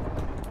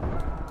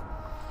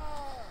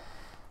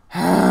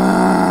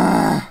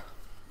 I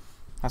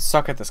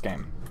suck at this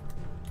game.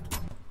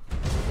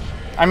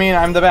 I mean,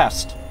 I'm the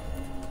best.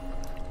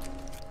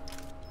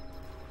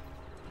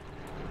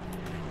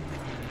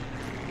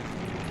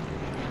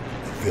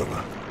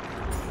 Villa.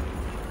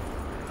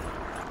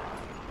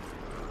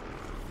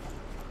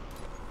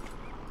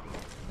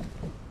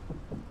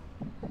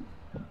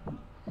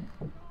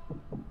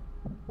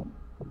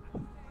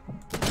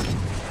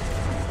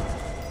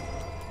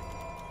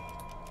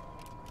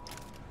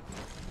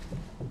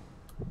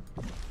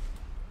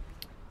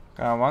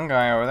 Got one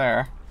guy over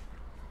there,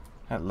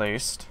 at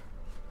least.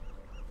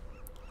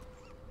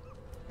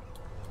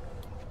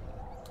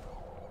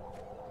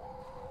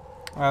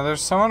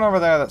 There's someone over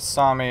there that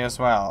saw me as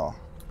well.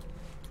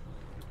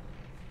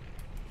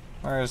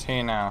 Where is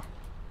he now?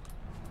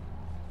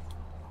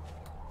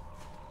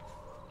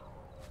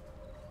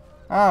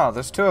 Oh,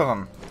 there's two of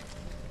them.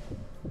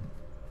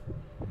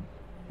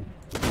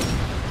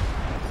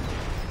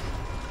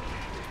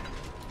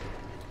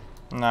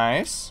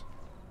 Nice.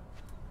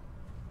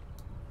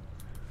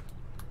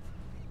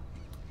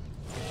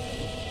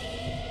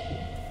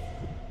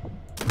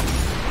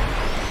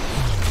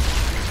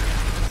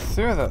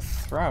 Through the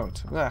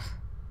throat. Ugh.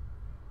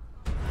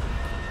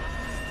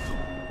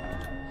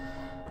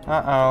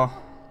 Uh-oh.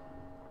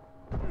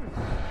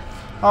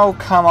 Oh,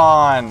 come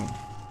on.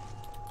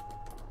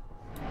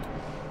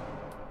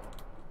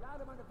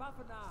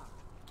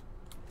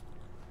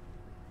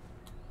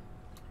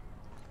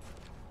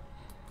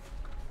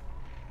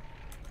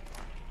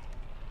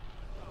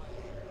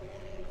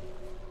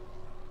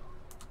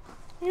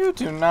 You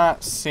do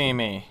not see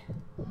me.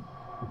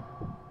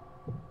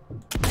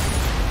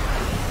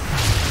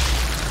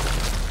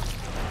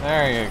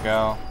 There you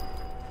go.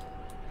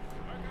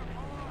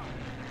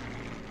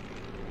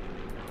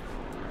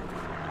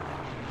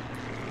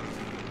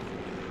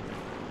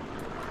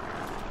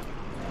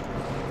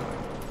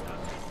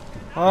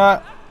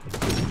 What?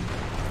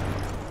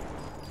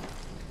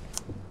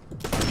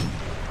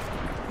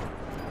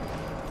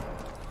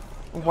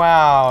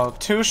 Wow,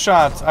 2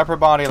 shots upper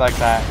body like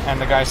that, and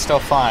the guy's still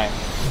fine.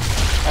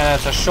 And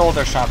it's a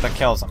shoulder shot that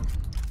kills him.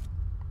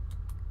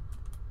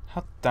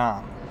 How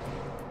dumb.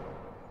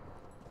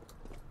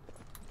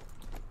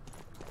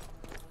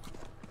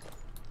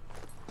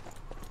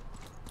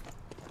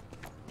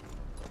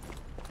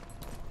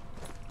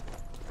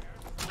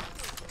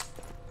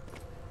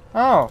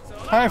 Oh,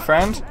 hi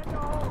friend.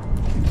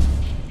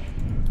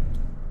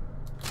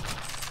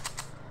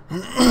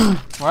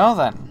 Well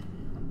then.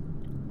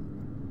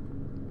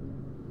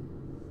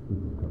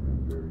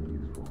 Becoming very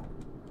useful.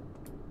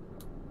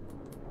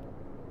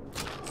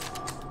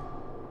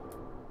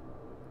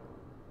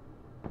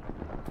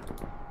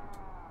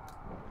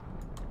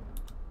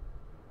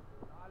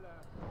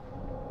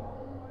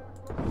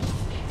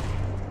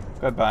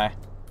 Goodbye.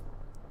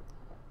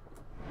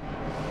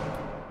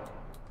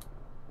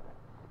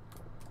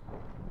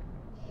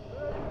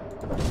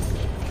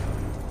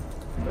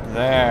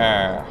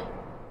 There.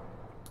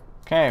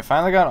 Okay,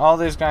 finally got all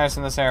these guys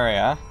in this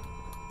area.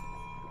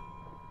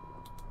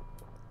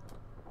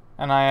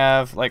 And I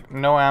have, like,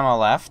 no ammo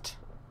left.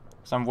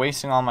 So I'm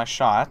wasting all my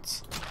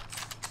shots.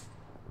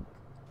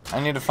 I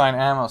need to find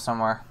ammo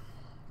somewhere.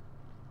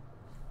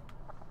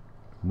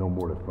 No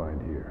more to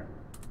find here.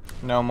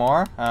 No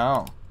more?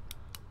 Oh.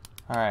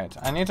 Alright.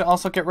 I need to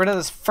also get rid of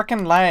this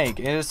frickin' lag.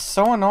 It is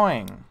so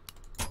annoying.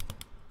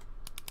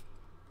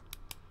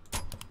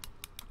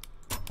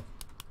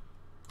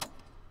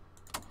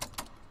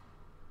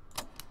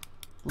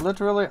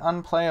 Literally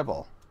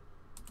unplayable.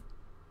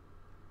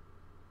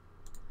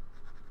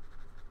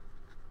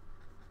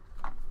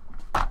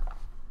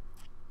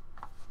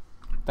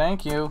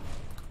 Thank you.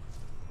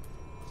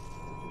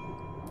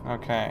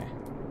 Okay.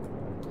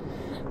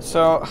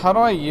 So, how do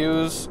I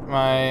use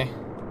my...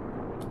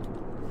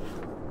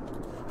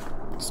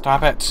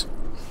 Stop it!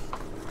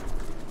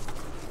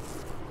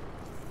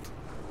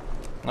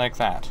 Like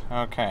that.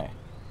 Okay.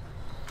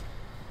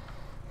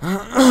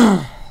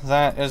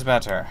 That is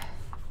better.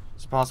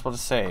 Is it possible to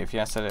save?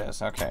 Yes, it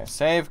is. Okay.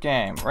 Save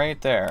game. Right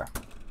there.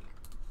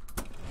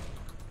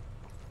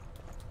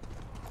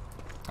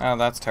 Oh,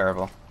 that's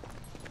terrible.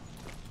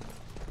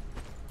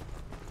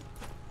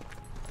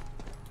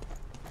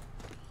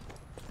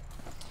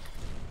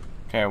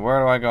 Okay, where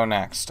do I go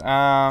next?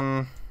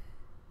 Let's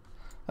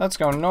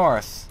go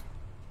north.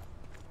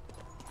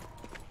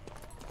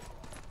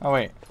 Oh,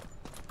 wait.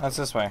 That's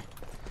this way.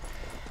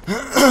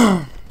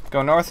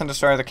 Go north and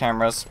destroy the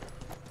cameras.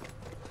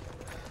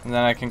 And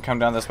then I can come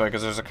down this way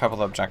because there's a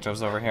couple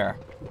objectives over here.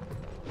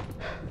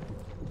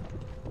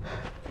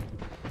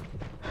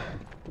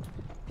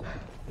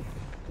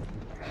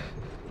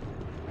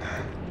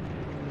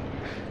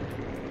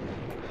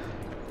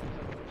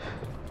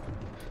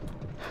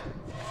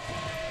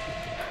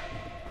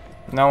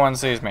 No one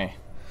sees me.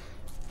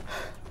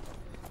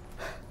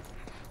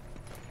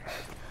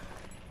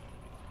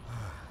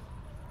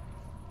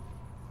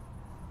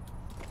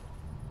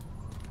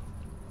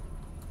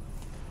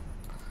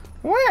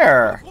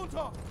 Where?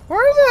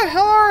 Where the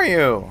hell are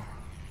you?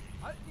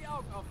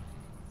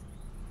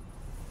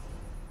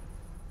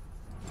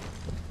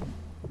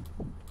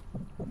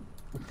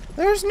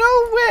 There's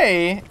no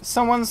way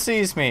someone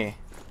sees me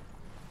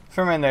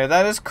from in there.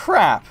 That is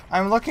crap.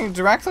 I'm looking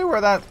directly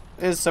where that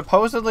is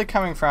supposedly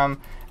coming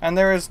from, and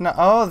there is no...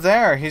 Oh,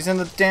 there. He's in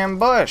the damn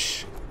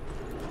bush.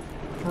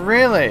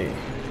 Really?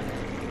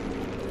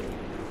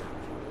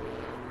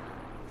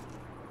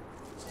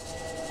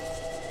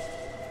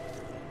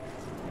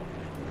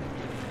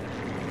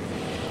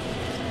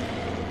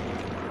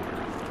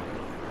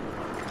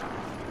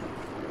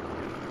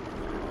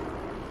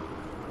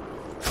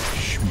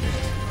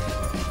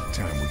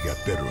 Time we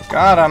got better equipment.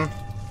 Got him.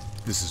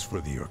 This is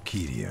for the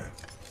Orchidia.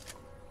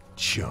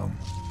 Chum.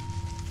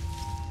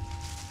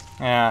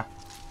 Yeah.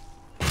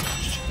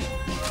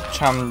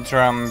 Chum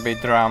drum be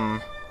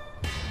drum.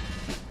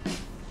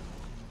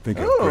 Think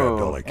I've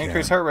grabbed all I can.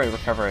 Increase heart rate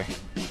recovery.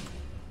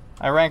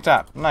 I ranked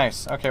up.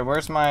 Nice. Okay,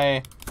 where's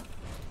my...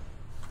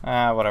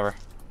 whatever.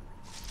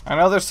 I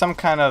know there's some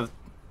kind of,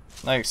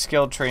 like,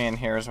 skill tree in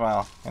here as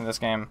well, in this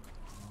game.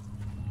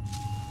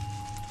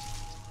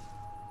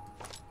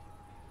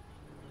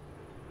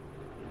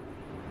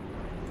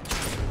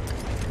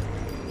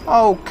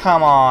 Oh,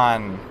 come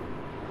on.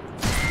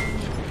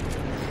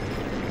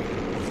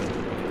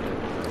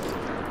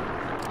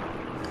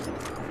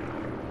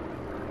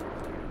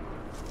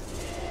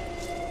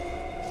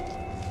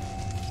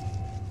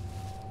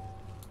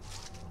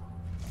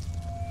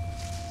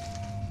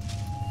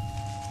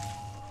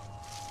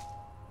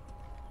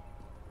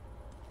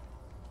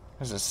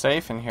 There's a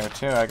safe in here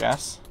too, I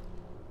guess.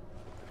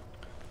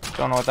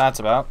 Don't know what that's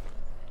about.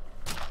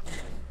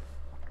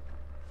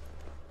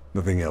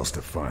 Nothing else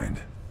to find.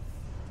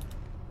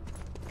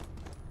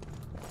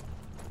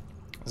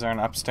 Is there an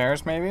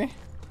upstairs, maybe?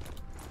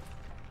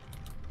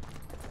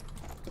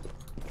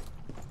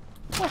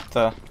 What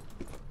the?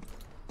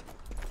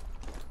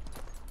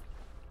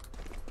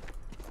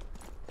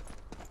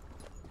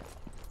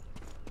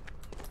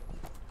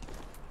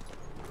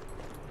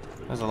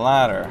 There's a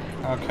ladder.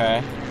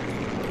 Okay.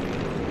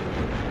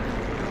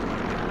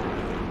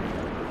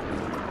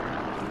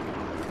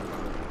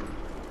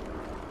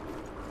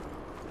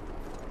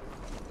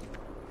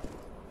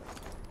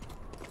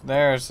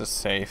 There's the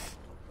safe.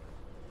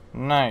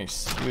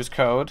 Nice. Use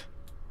code.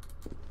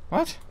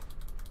 What?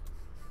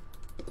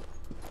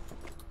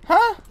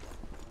 Huh?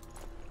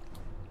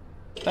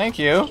 Thank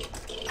you.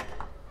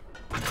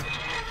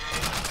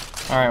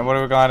 Alright, what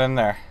do we got in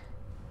there?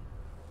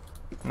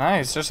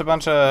 Nice, just a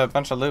bunch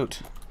of loot.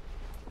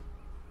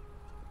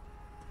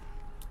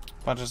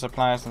 Bunch of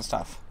supplies and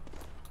stuff.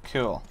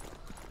 Cool.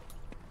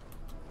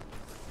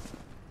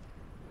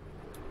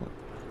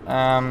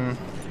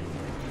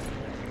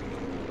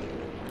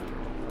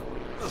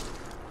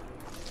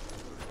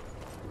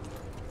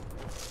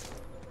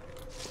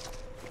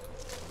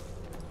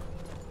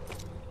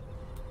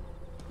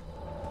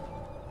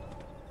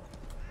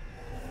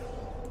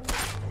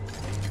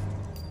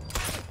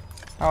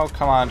 Oh,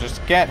 come on,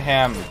 just get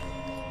him.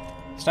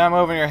 Stop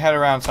moving your head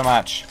around so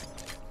much.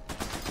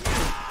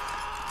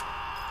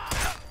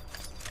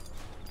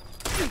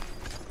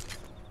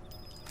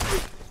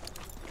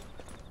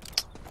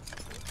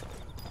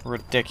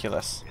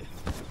 Ridiculous.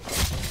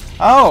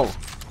 Oh!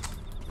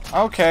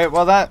 Okay,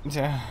 well that...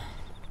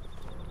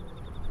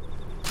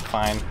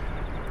 Fine.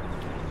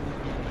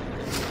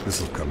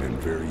 This'll come in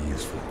very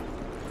useful.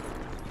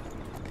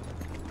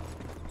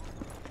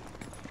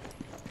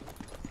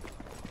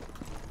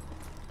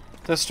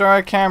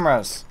 Destroy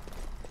cameras.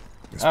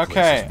 This Okay,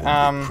 place is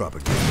one big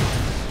propaganda.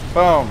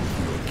 Boom.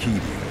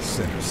 Orchidia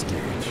center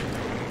stage.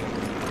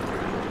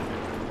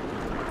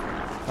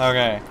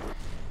 Okay.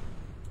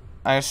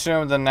 I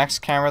assume the next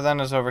camera then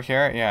is over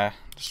here? Yeah.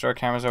 Destroy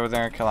cameras over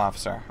there and kill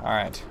officer.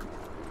 Alright.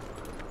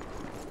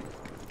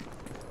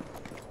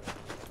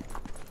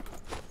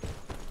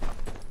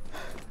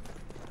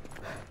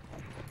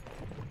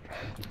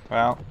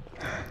 Well.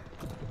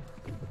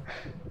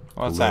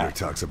 What's the letter that?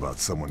 talks about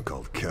someone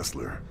called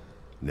Kessler.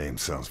 Name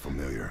sounds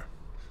familiar.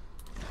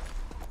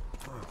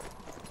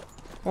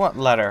 What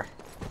letter?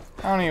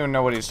 I don't even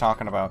know what he's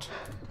talking about.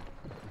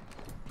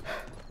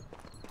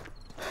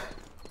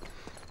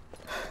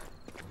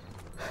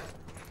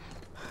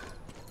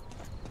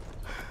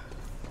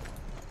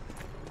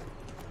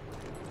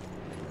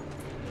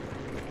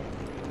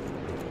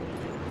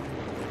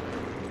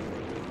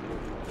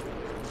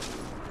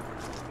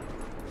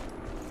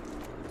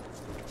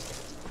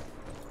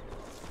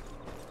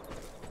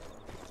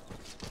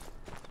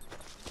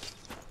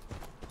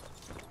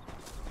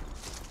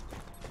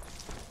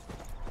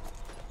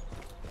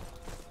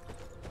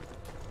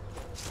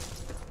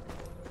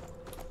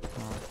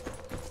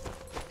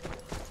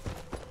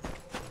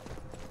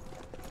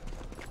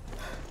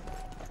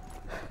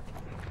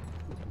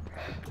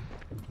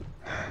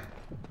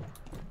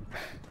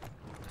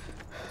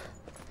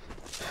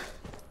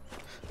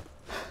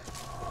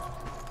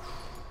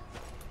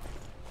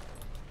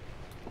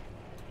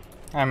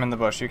 I'm in the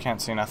bush, you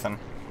can't see nothing.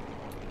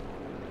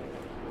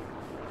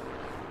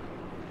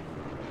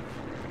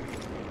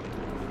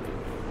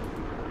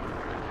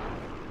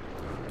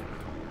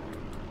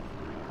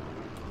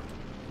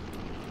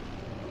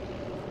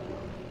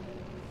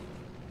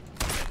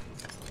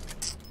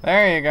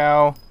 There you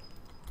go.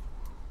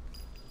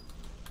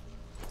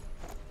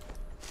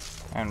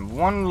 And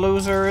one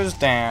loser is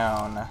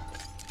down.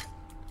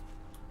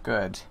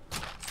 Good.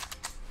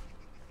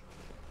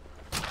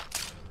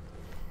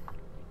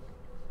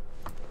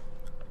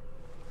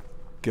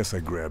 Guess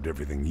I grabbed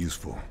everything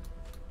useful.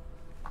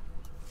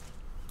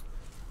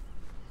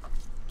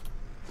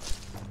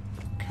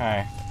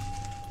 Okay.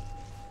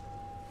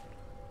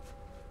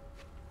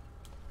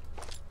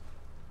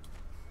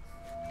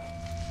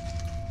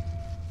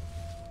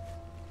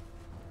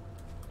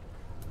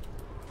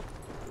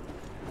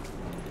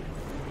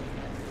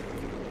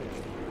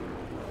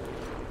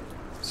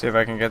 See if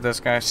I can get this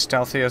guy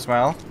stealthy as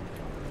well.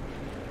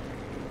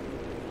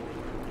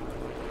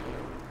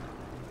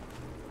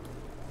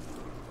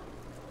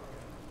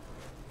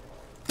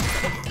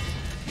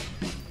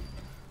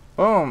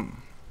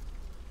 Boom!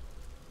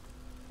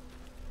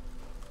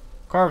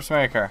 Corpse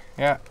maker.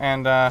 Yeah,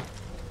 and I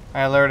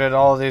alerted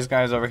all of these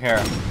guys over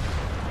here.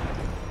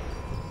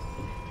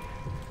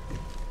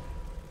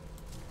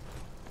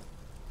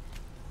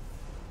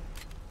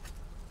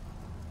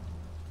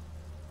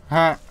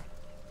 Huh.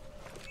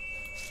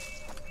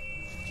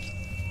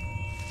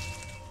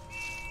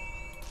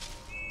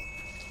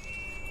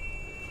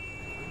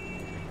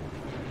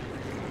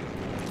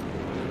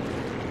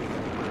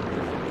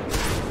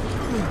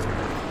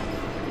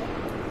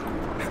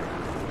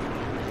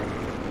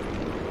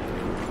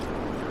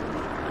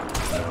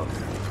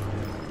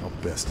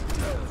 Best to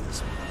deal with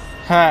this.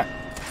 Ha.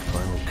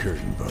 Final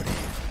curtain, buddy.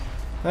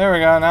 There we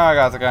go, now I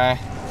got the guy.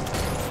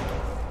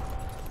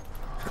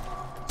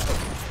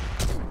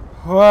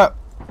 What?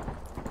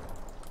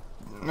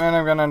 And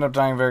I'm gonna end up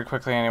dying very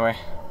quickly anyway.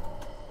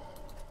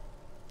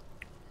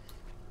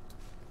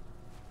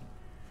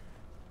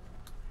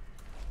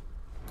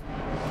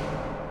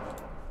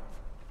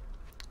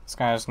 This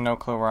guy has no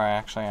clue where I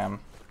actually am.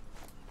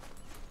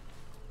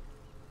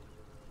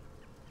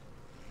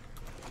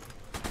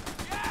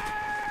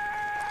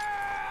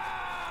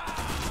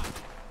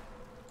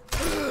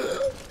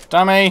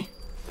 Dummy!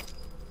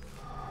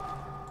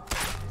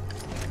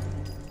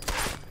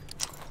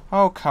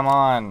 Oh, come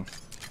on.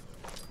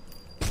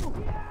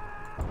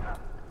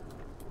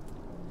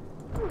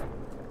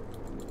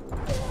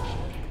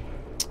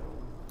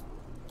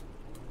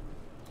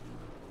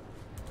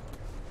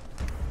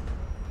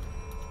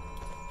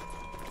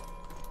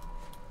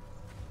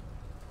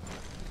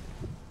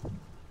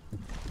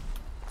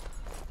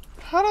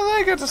 How do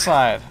they get to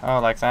slide? Oh,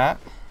 like that?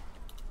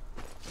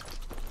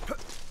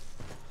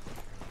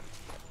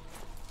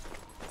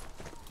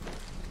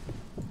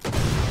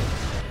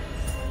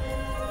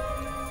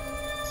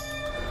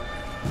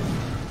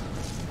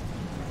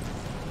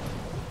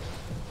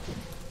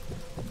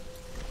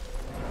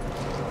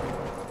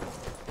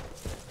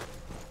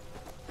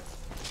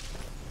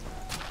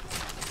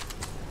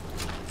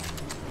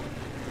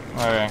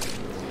 Okay.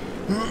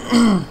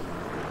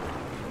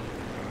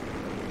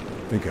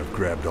 Think I've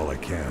grabbed all I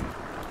can.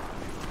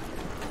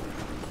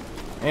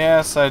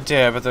 Yes, I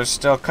did, but there's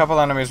still a couple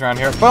enemies around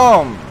here.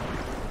 Boom!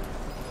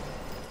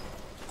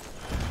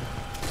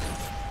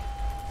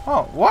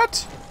 Oh,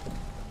 what?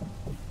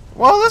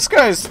 Well, this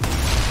guy's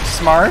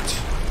smart.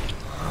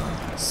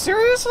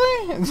 Seriously?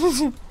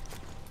 I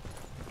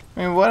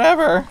mean,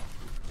 whatever.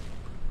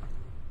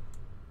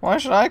 Why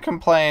should I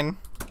complain?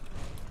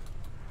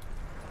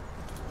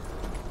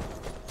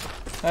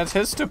 That's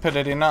his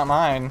stupidity, not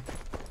mine.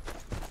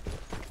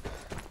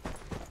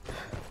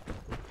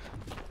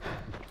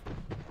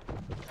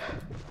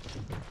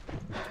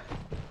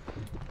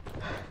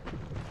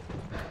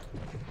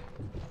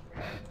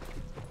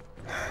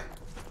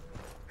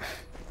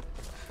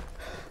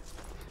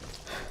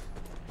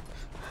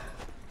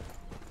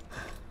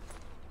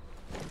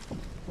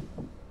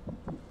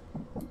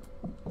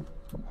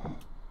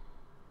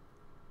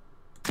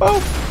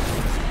 Boop!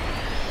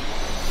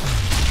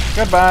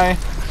 Goodbye.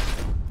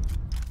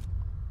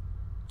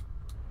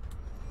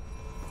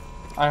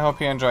 I hope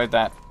you enjoyed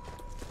that.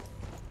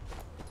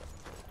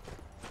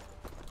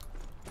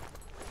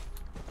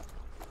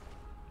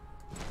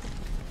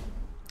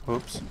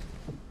 Oops.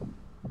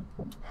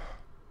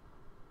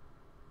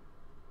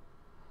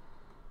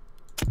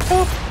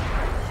 Boop.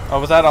 Oh,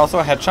 was that also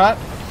a headshot?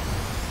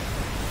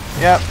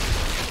 Yep.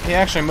 He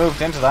actually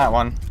moved into that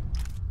one.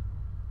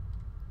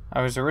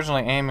 I was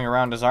originally aiming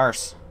around his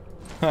arse.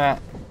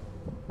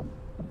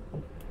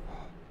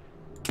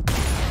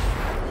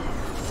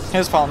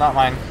 His fault, not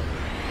mine.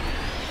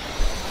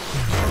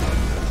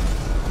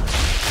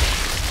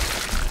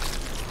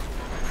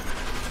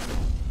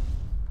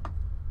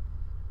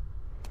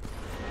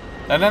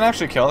 That didn't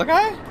actually kill the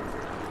guy?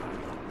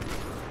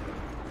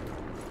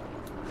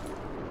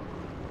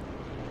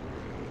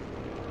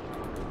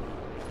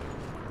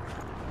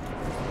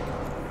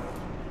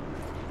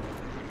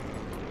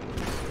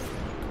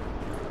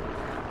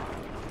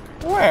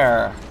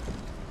 Where?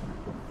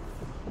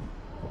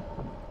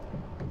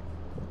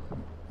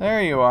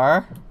 There you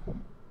are.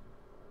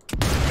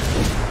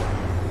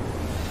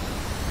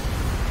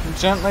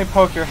 Gently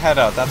poke your head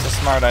out. That's a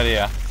smart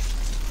idea.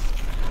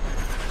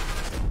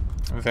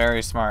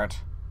 Very smart.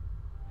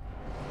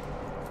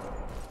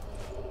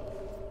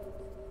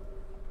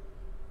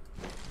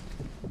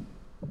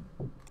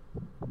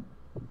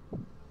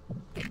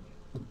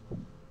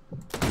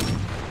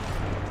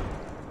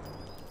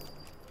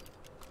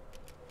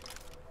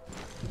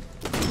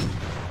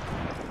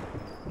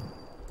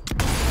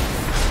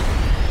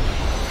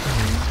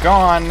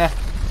 Gone.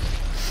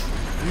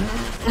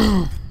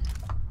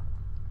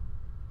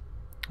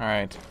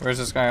 Alright, where's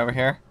this guy over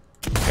here?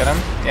 Get him?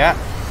 Yeah.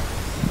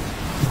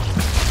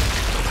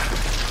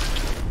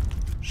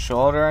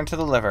 Shoulder into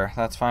the liver.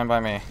 That's fine by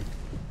me.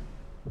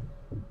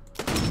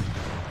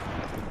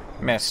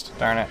 Missed.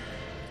 Darn it.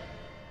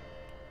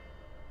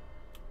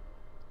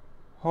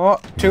 Oh,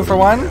 2 for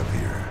 1?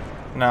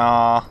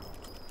 No.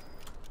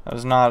 That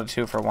was not a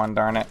 2 for 1,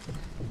 darn it.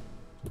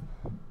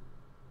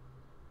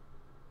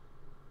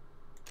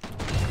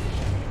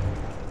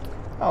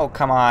 Oh,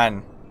 come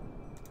on.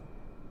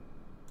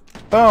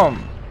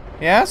 Boom.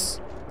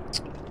 Yes?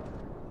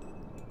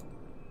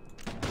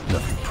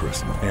 Nothing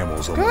personal.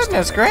 Ammo's almost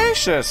Goodness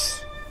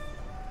gracious.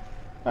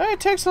 Why it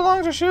takes so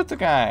long to shoot the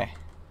guy?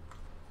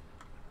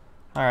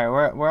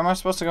 Alright, where am I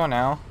supposed to go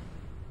now?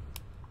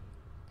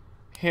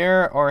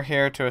 Here or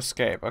here to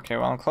escape. Okay,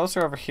 well I'm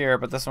closer over here,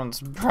 but this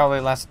one's probably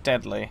less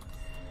deadly.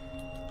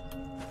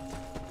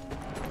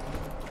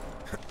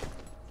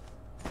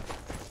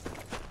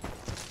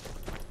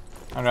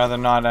 I'd rather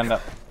not end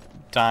up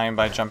dying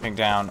by jumping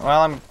down.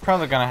 Well, I'm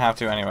probably gonna have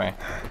to anyway.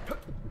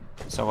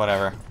 So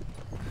whatever.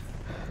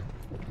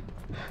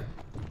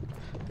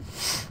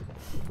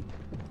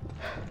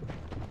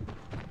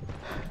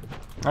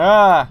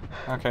 Ah!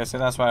 Okay, see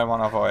that's what I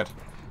want to avoid.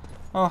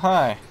 Oh,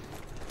 hi.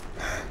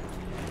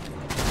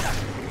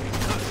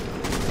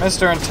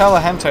 Mr.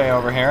 Intelligente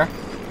over here.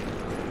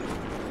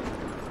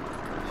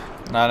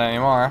 Not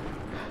anymore.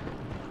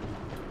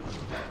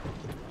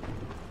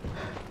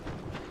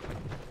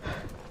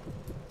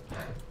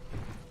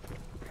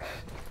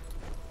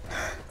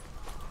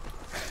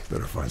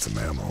 Better find some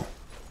ammo.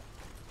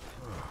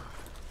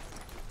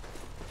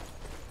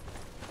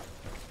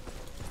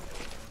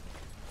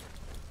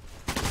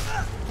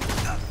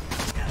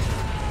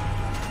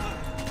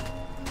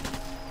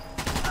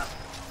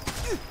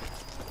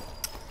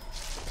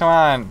 Come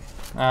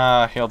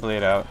on. He'll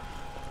bleed out.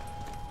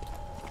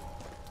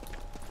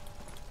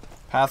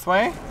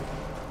 Pathway?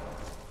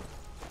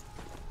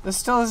 This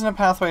still isn't a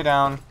pathway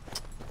down.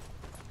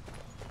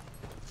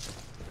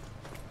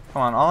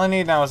 Come on, all I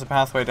need now is a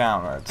pathway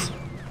downwards.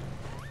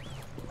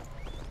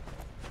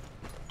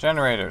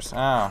 Generators.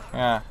 Oh,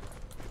 yeah.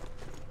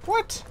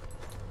 What?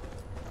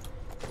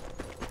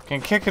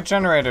 Can kick a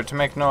generator to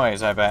make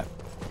noise, I bet.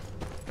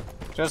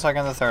 Just like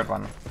in the third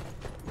one.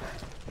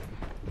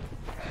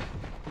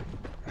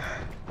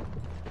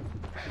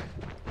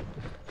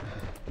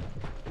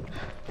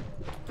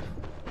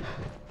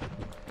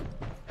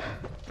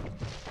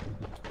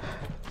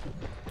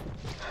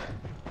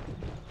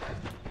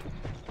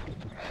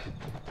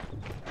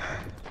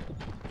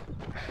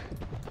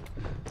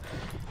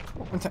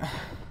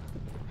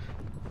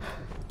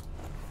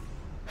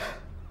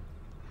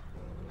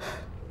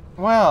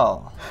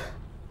 Well,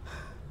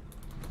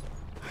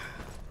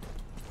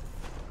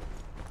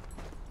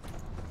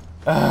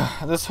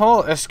 this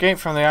whole escape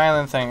from the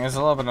island thing is a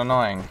little bit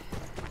annoying.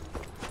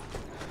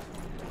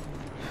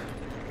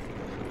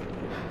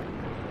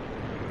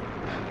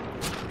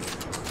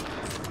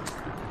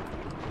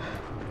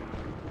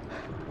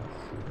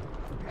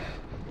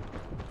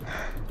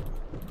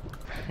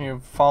 You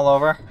fall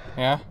over?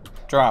 Yeah?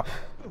 Drop.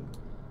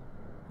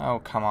 Oh,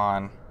 come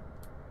on.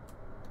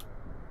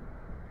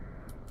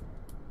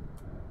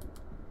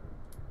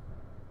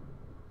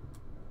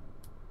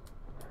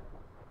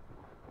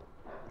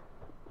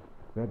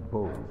 That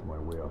boat is my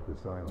way off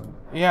this island.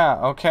 Yeah,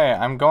 okay,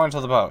 I'm going to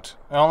the boat.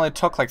 It only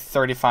took like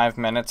 35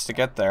 minutes to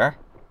get there.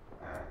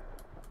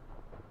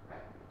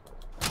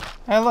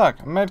 Hey look,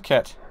 a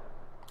medkit.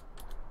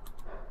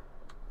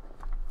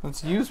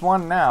 Let's use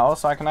one now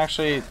so I can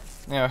actually, you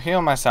know,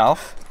 heal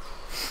myself.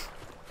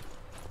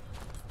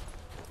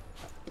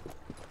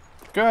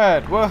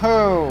 Good,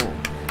 woohoo!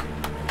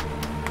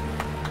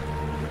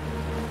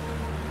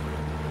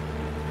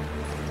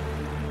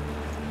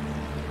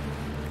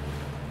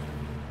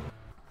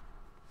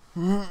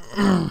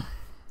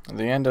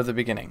 The end of the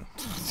beginning.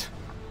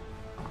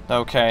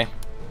 Okay.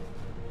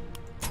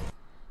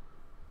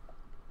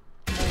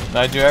 Did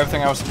I do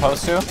everything I was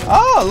supposed to?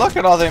 Oh, look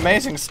at all the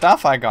amazing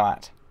stuff I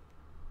got.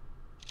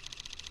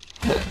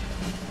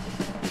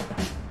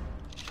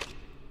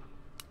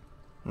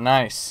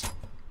 Nice.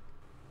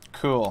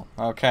 Cool.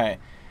 Okay.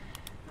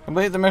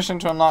 Complete the mission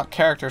to unlock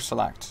character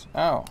select.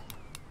 Oh.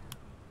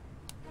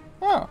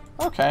 Oh,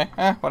 okay.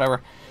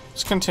 Whatever.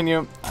 Just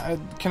continue.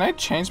 Can I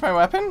change my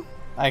weapon?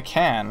 I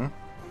can.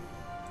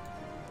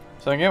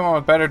 So I get one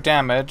with better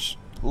damage.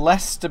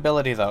 Less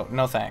stability though.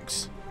 No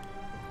thanks.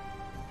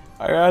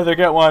 I'd rather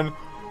get one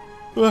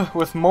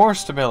with more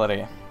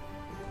stability.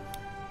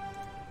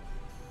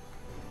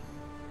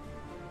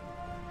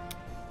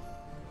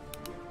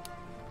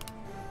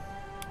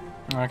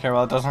 Okay,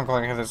 well it doesn't look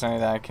like there's any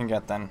that I can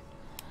get then.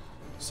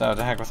 So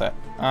to heck with it.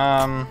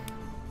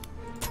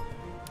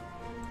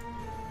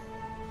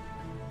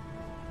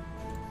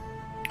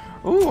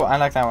 Ooh, I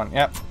like that one.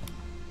 Yep.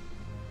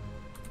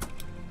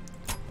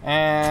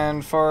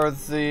 And for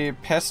the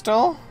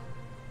pistol,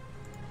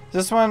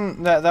 this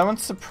one, that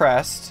one's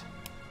suppressed.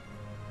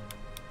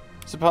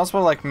 Is it possible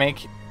to like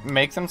make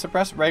them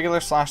suppressed? Regular /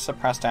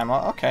 suppressed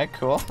ammo. Okay,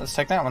 cool. Let's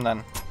take that one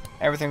then.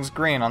 Everything's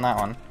green on that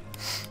one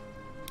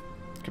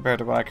compared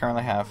to what I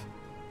currently have.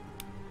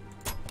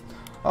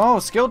 Oh,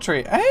 skill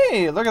tree.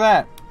 Hey, look at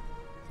that.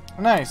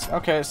 Nice.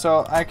 Okay,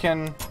 so I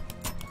can.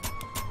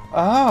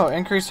 Oh,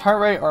 increase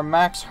heart rate or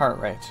max heart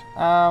rate.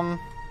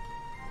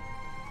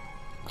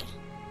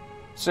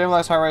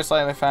 Stabilize heart rate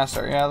slightly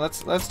faster. Yeah,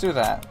 let's do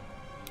that.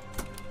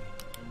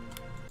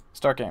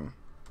 Start game.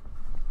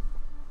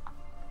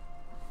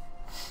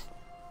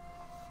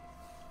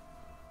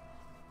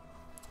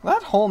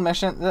 That whole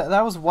mission,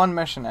 that was one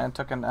mission and it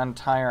took an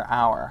entire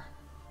hour.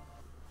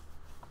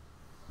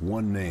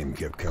 One name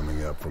kept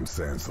coming up from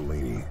San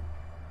Celini.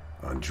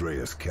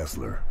 Andreas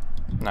Kessler.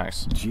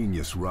 Nice.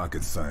 Genius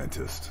rocket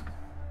scientist.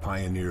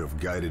 Pioneer of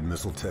guided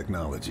missile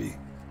technology.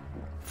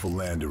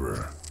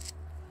 Philanderer.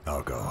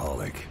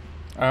 Alcoholic.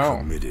 Oh.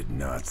 Committed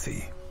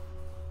Nazi.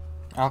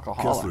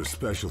 Alcoholic. Kessler's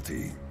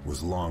specialty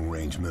was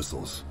long-range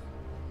missiles.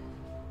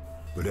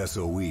 But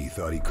SOE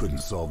thought he couldn't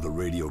solve the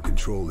radio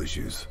control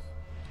issues.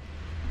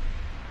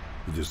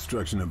 The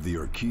destruction of the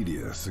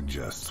Orchidia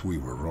suggests we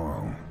were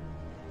wrong.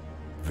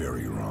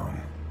 Very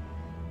wrong.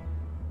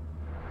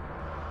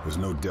 There's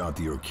no doubt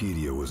the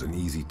Orchidia was an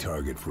easy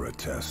target for a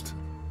test.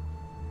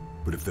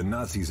 But if the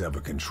Nazis have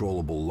a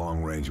controllable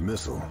long-range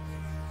missile,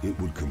 it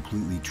would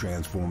completely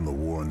transform the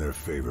war in their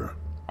favor.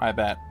 I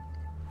bet.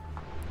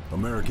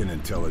 American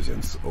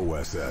intelligence,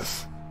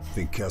 OSS,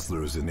 think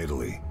Kessler is in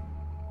Italy.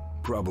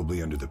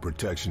 Probably under the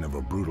protection of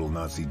a brutal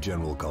Nazi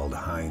general called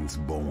Heinz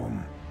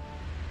Boehm.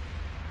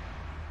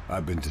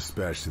 I've been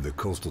dispatched to the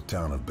coastal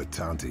town of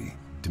Batanti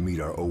to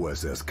meet our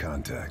OSS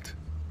contact.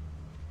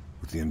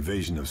 With the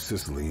invasion of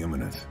Sicily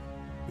imminent,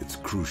 it's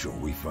crucial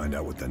we find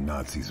out what the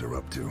Nazis are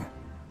up to.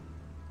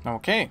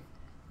 Okay.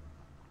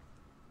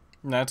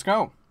 Let's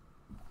go.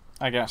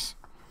 I guess.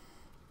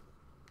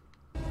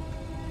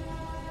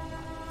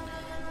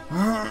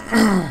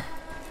 They're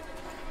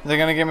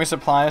gonna give me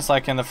supplies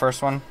like in the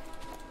first one.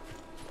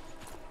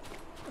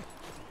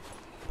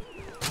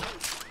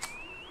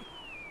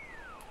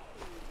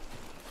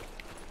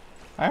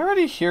 I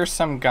already hear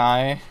some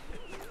guy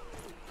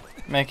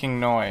making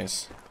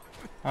noise.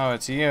 Oh,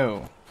 it's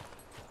you.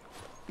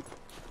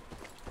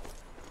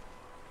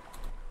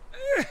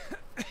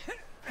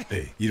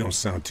 Hey, you don't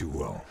sound too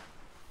well.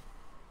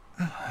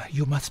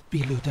 You must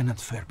be Lieutenant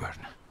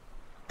Fairburn.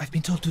 I've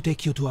been told to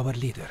take you to our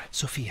leader,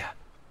 Sophia.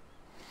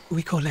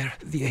 We call her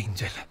the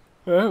Angel.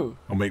 Oh.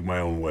 I'll make my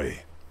own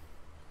way.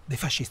 The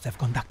fascists have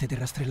conducted a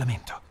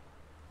rastrellamento.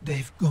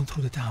 They've gone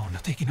through the town,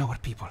 taking our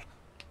people.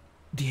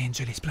 The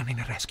Angel is planning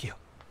a rescue.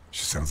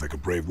 She sounds like a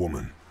brave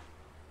woman.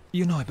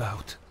 You know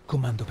about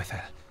Commando Bethel.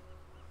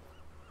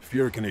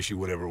 Fuhrer can issue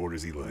whatever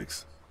orders he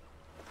likes.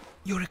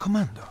 You're a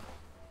commando.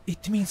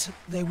 It means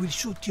they will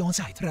shoot you on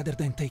sight rather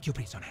than take you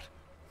prisoner.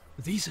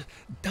 This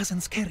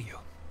doesn't scare you.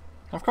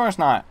 Of course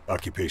not.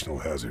 Occupational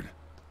hazard.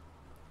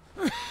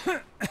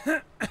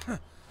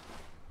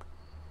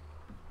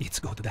 It's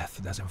good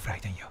death doesn't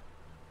frighten you.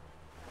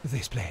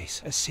 This place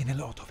has seen a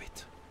lot of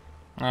it.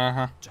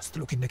 Uh-huh. Just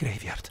look in the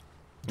graveyard.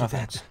 No The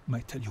dead thanks.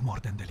 might tell you more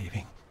than the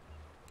living.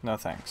 No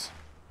thanks.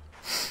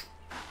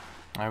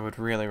 I would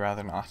really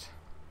rather not.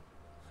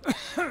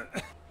 Can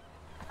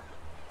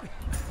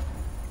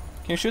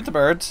you shoot the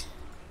birds?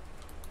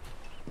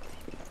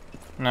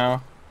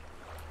 No.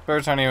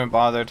 Birds aren't even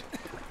bothered.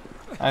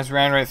 I just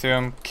ran right through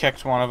him,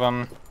 kicked one of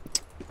them.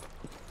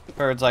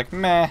 Bird's like,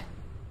 meh.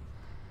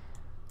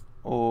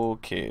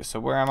 Okay, so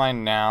where am I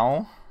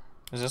now?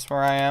 Is this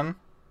where I am?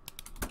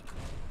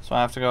 So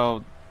I have to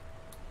go...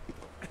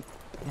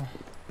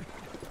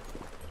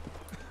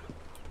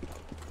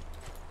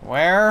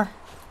 Where?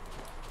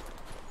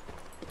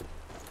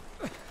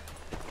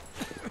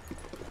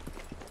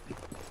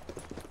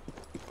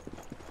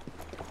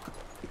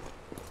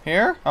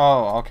 Here?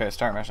 Oh, okay,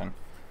 start mission.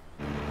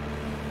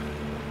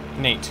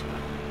 Neat.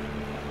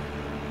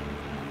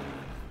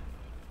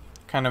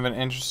 Kind of an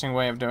interesting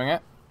way of doing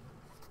it.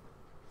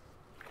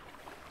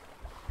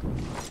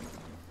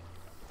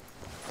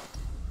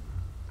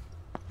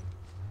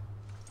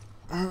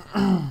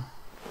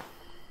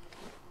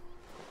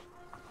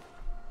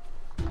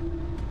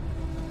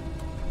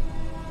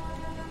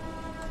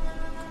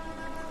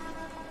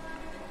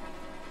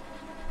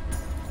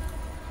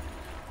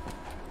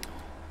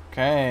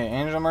 Okay,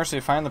 Angel Mercy,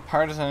 find the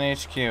Partisan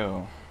HQ.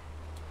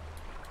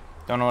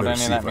 Don't know what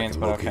any of that means,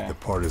 but okay. The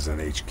Partisan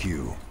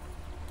HQ.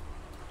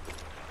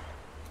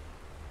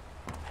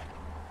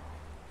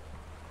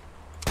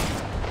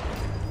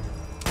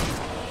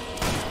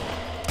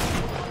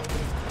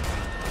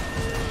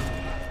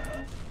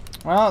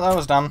 Well, that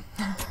was dumb.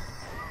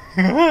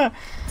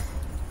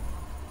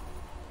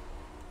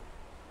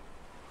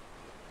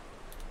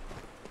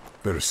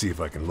 Better see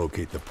if I can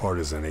locate the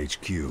Partisan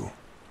HQ.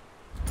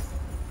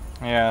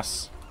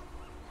 Yes.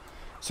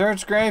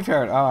 Search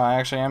graveyard. Oh, I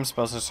actually am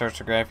supposed to search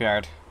the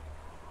graveyard.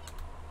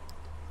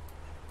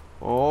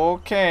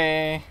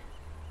 Okay.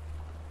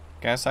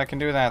 Guess I can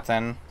do that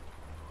then.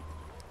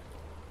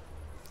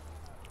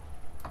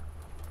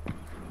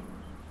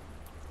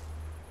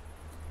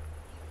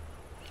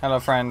 Hello,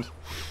 friend.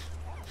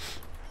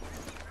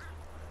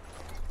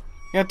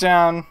 Get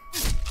down.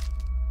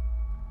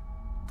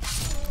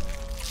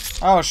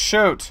 Oh,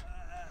 shoot.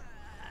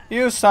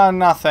 You saw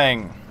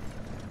nothing.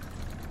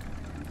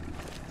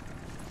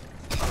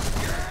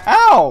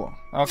 Ow!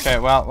 Okay,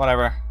 well,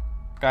 whatever.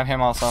 Got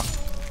him also.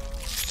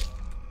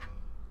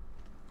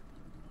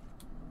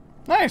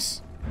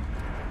 Nice.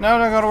 Now I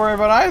don't gotta worry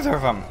about either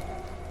of them.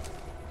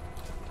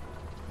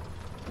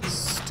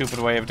 Stupid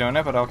way of doing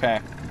it, but okay.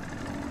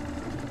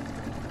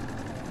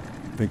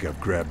 I think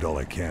I've grabbed all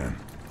I can.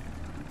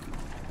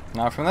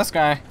 Not from this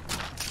guy.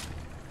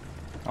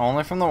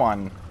 Only from the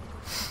one.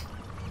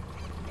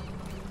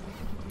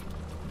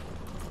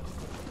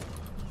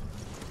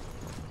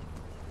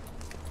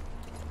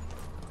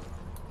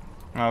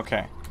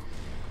 Okay.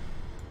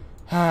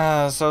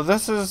 So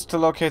this is to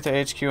locate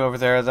the HQ over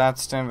there.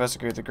 That's to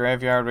investigate the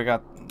graveyard. We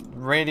got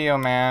Radio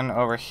Man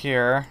over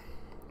here.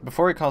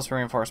 Before he calls for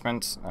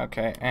reinforcements.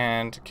 Okay,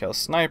 and kill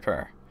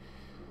Sniper.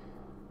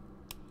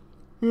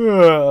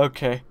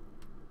 Okay.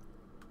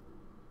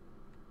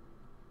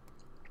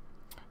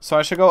 So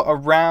I should go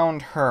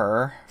around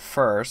her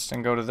first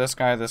and go to this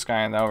guy,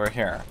 and over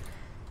here.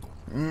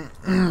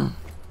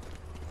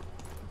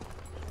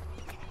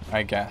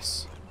 I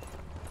guess.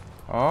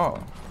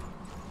 Oh.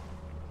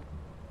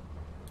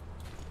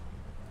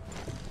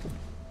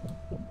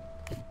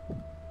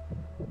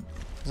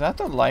 Is that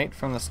the light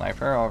from the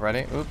sniper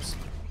already? Oops.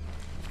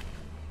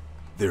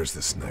 There's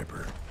the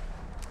sniper.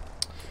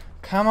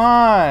 Come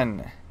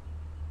on!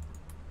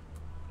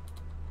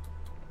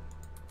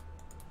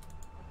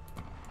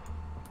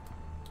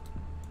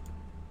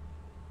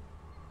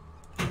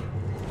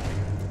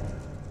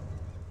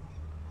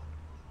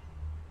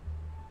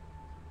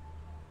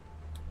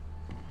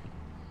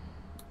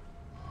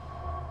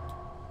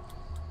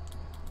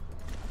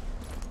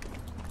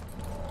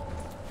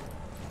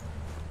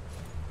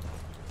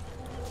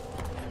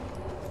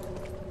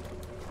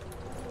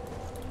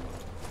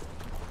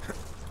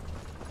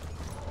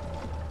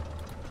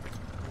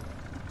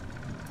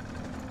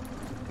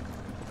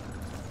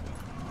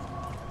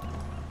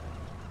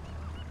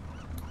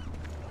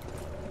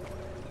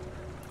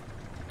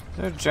 Is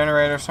there a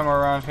generator somewhere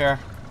around here?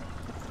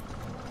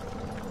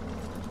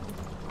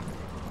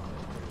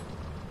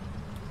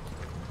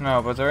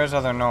 No, but there is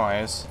other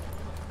noise.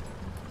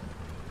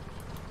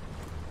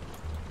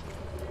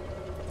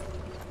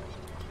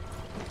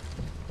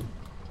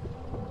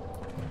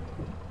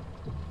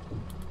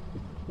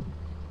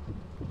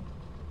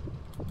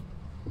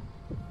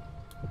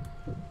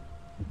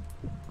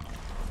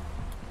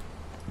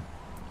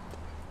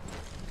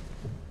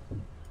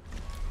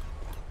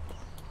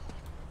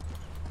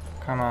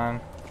 Come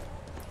on.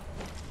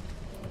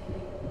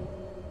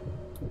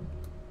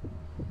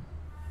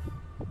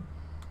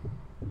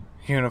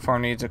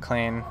 Uniform needs a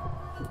clean.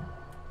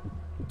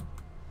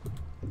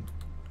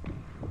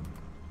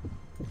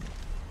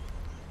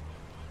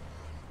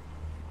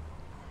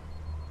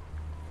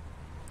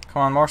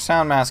 Come on, more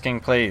sound masking,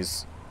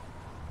 please.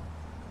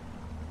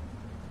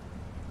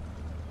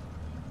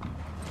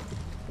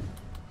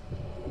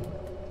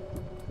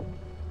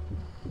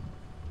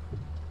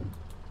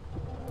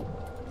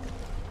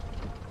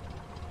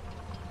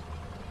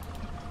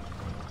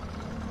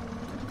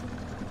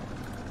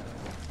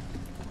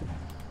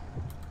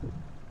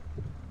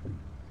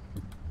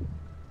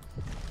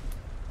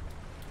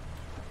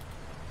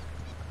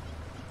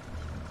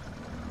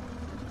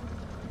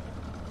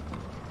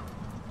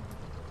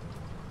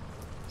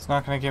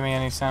 not gonna give me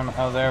any sound.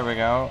 Oh, there we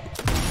go.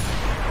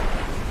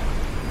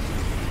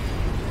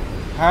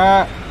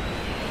 That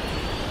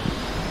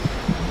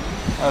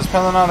was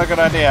probably not a good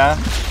idea,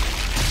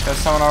 because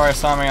someone already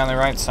saw me on the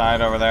right side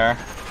over there.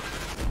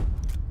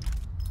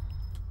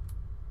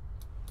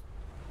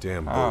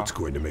 Damn boat's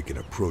going to make an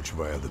approach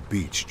via the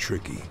beach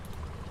tricky.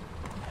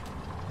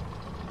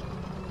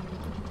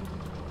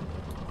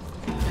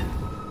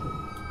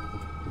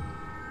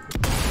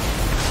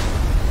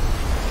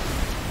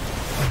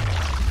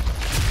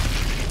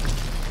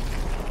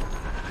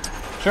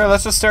 Sure,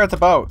 let's just stare at the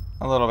boat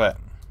a little bit.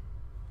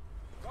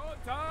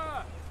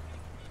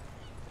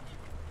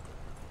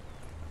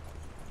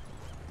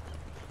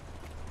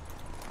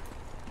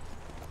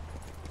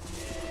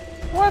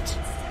 What?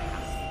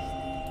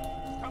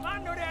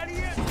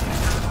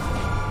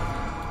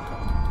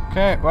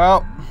 Okay,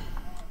 well.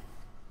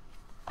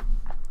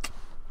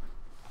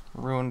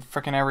 Ruined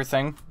frickin'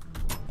 everything.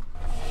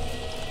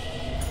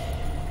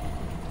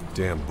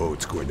 Damn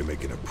boat's going to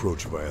make an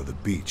approach via the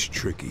beach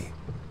tricky.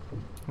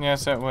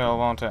 Yes, it will,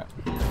 won't it?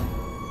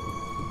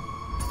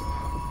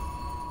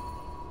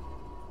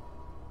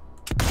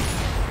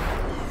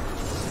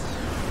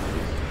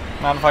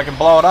 Not if I can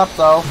blow it up,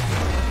 though.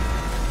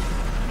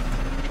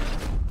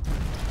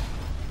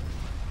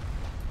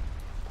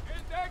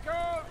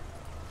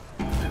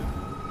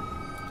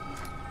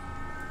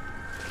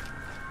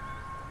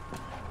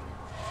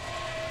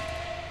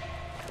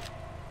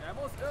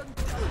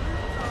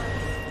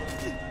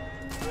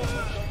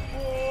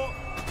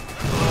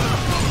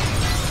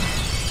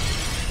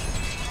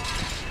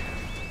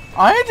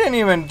 I didn't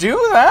even do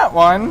that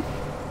one.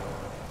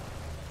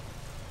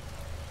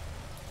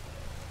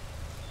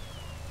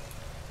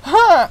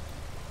 Huh.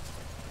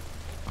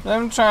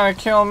 Them trying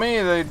to kill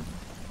me, they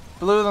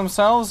blew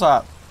themselves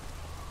up.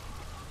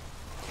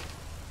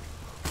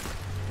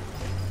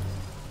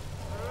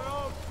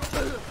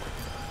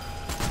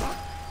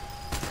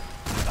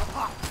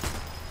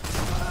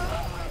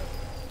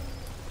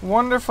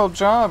 Wonderful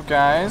job,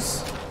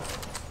 guys.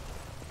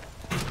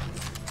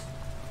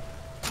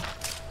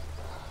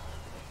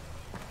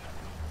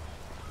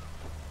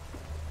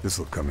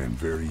 This'll come in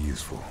very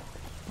useful.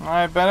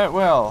 I bet it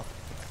will.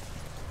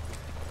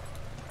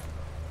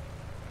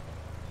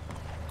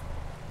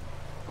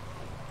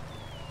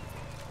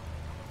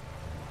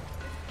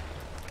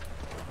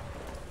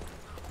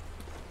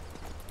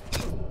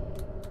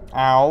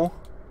 Ow.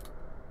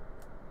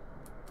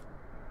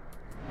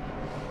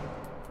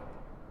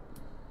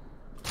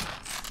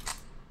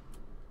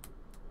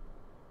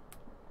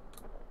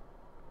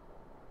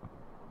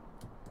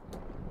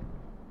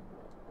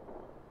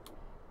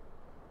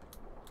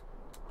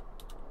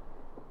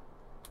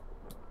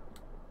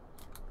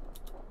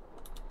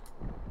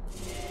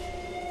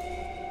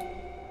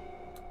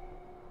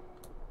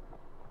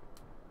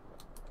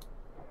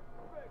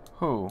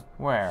 Who?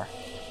 Where?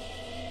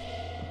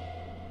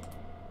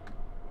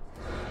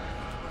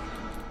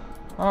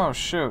 Oh,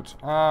 shoot.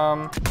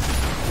 Blow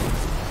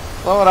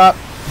it up.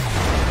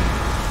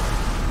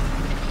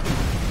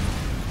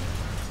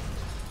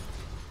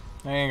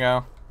 There you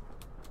go.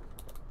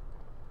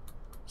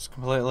 Just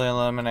completely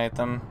eliminate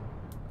them.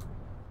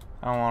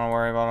 I don't want to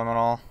worry about them at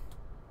all.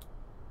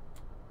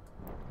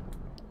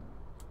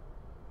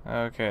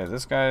 Okay,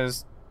 this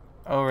guy's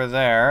over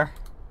there.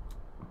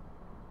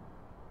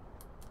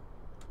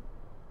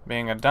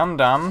 Being a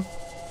dum-dum.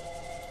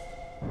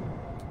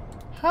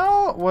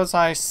 How was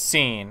I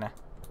seen?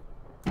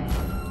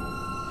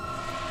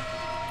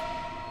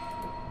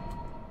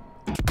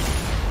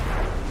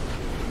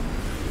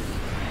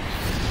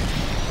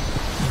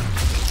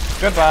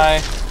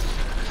 Goodbye.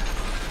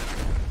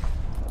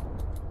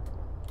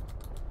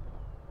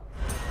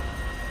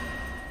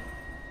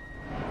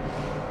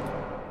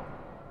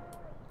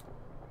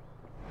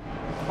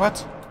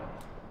 What?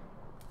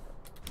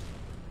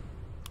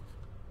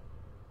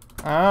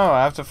 Oh,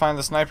 I have to find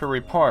the sniper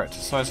report,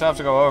 so I still have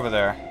to go over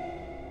there.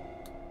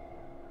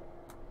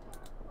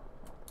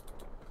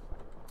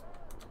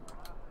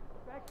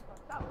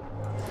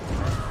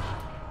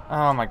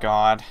 Oh my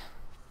god.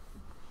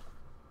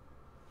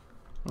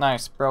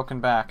 Nice, broken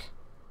back.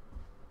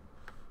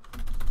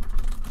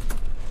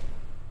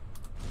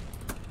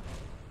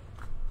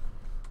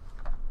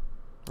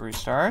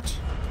 Restart.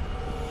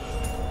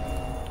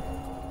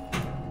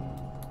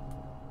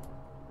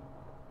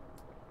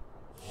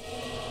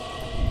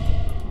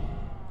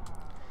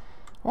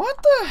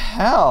 What the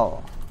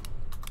hell?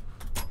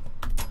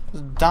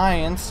 Just die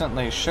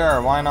instantly,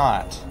 sure, why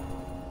not?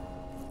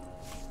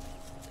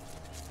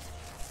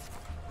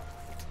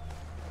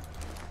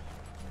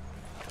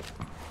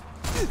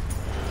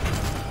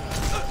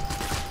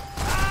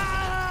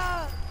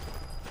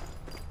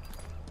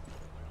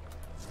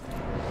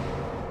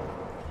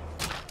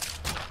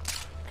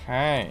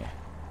 Okay.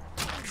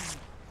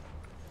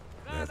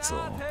 That's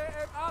all.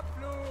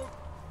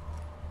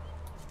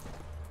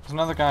 There's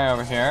another guy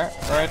over here.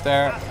 Right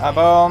there. Ah,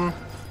 boom.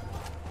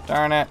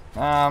 Darn it.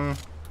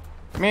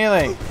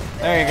 Melee.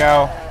 There you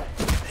go.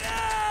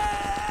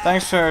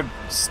 Thanks for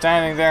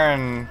standing there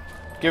and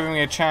giving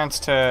me a chance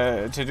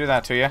to do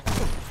that to you. It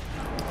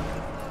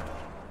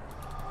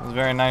was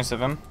very nice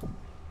of him.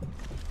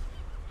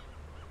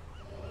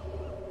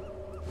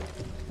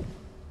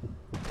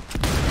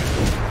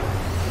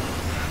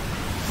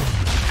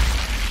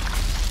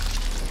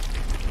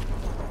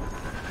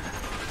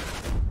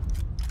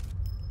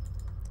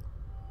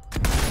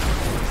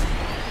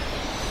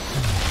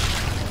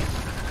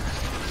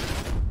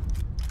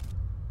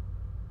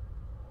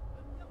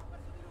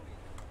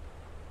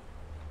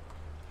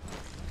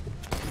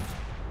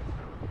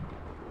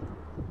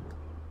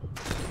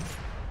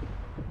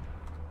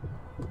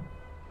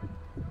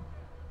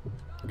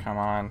 Come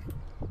on.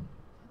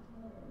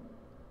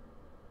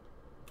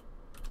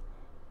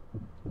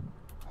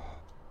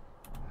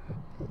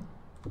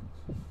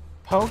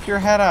 Poke your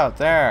head out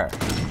there.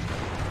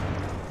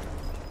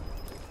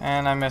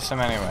 And I miss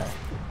him anyway.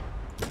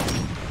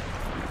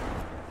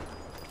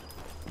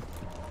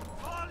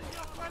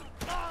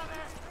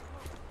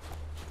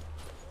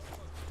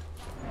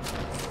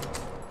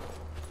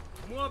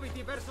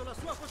 Muoviti verso la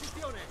sua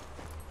posizione.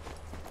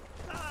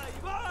 Dai,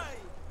 vai!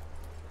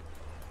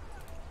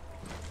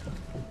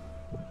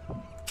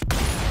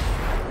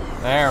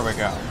 There we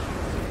go.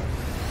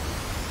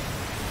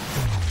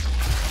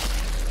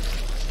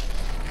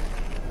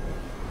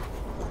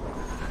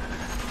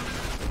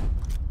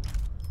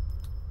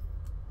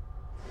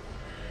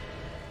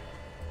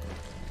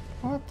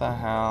 What the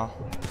hell?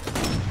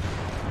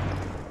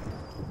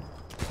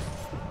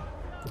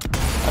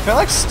 I feel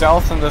like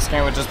stealth in this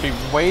game would just be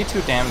way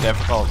too damn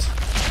difficult.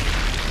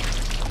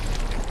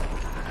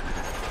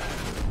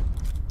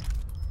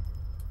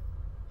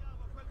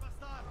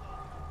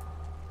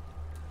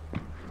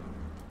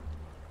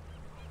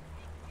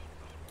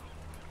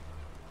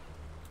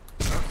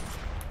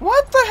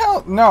 What the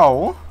hell?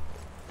 No.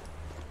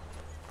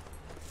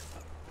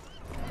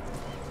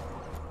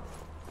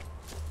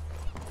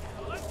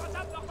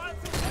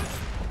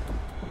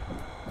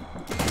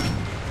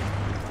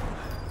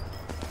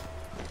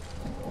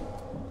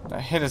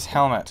 That hit his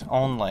helmet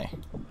only.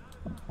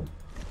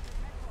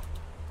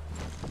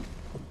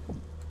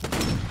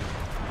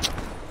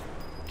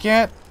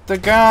 Get the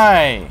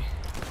guy.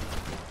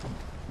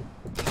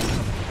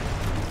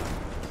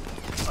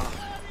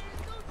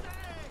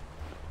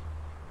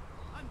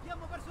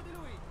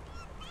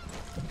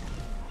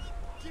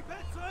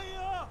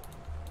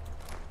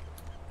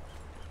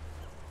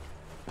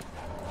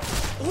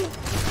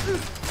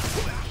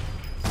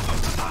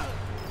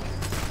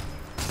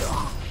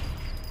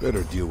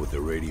 Better deal with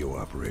the radio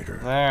operator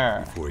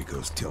There. before he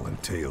goes telling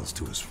tales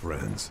to his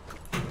friends.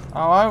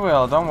 Oh, I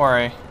will. Don't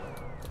worry.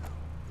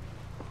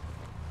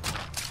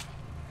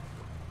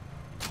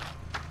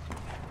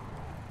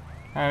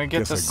 I get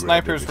Guess the I grabbed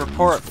sniper's everything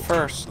report useful.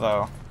 first,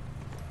 though.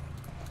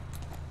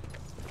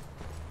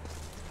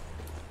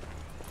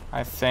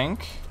 I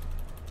think.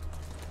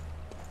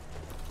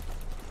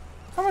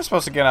 How am I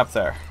supposed to get up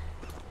there?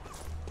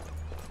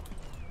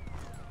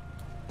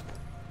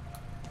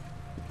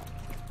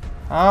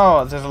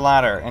 Oh, there's a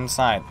ladder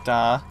inside.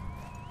 Duh.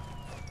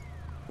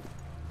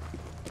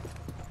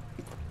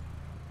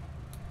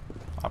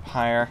 Up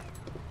higher.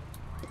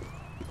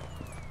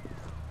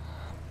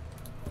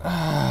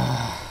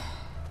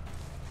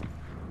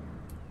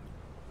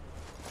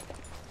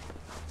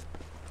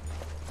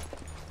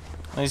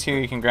 At least here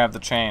you can grab the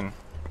chain.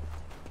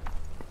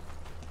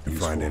 You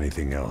find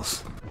anything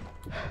else?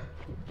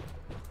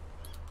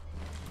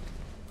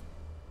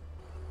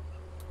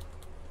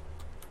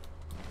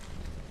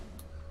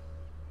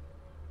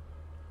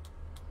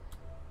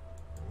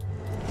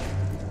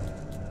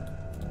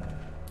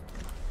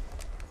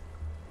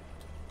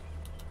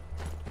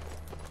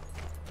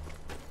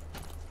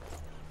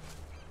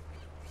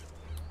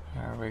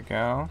 There we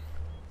go.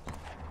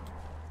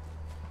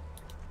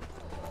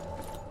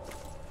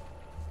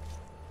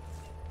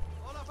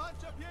 Ho la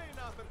pancia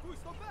piena, per cui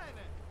sto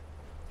bene.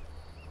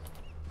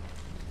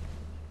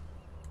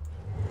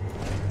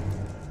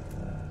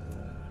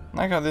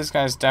 Like how these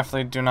guys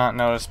definitely do not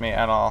notice me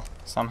at all,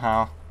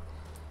 somehow.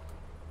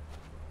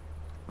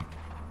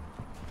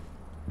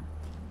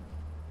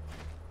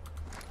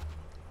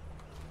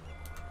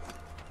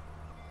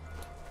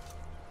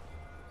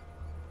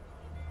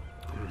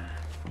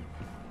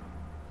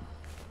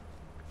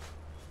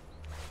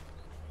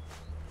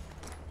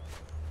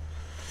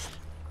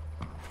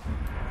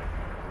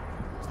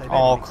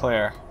 All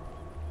clear.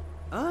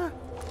 Huh?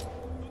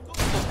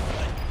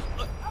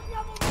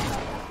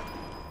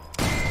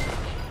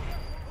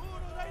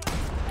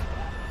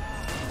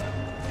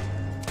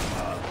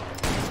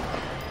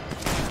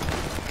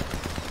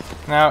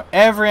 Now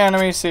every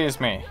enemy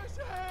sees me.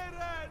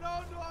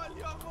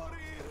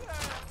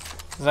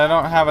 Because I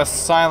don't have a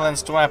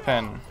silenced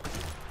weapon.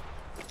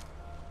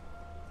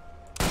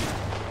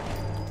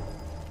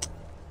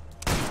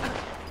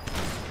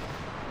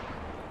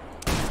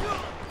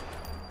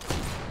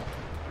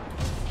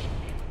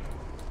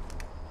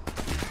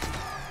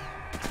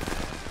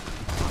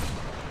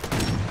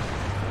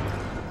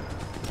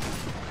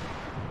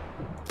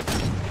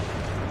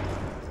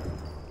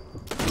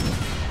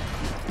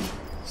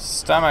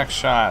 Stomach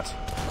shot.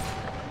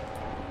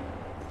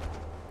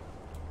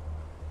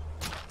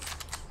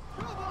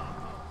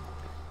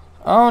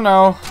 Oh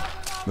no.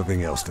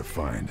 Nothing else to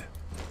find.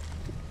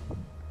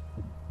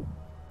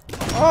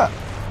 What?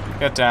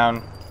 Get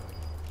down.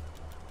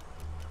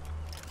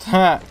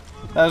 That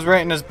was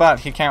right in his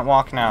butt. He can't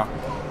walk now.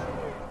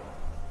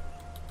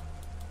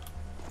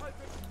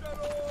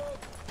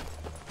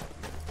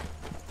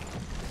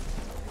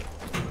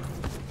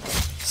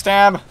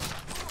 Stab.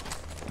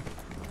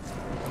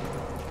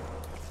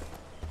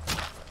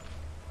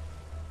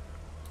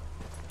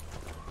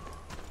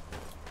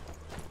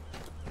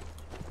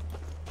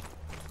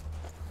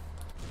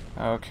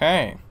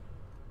 Okay.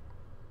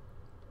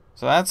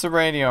 So that's the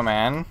radio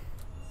man.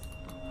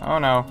 Oh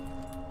no.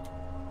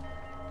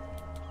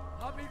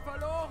 Hab ihn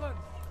verloren!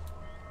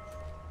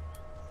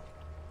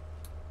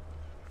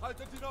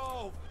 Haltet ihn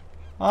auf!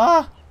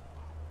 Ah!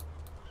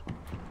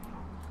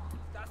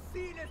 Das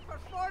Ziel ist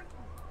verschwunden!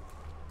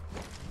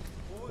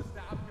 Wo ist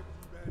er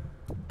abgeblieben?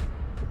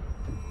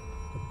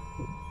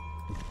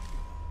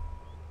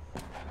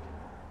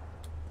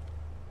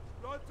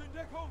 Bleibt in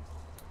Deckung!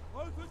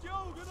 Haltet die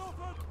Augen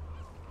offen!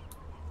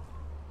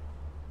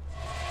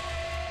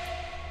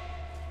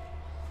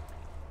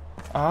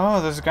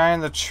 Oh, there's a guy in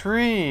the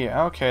tree.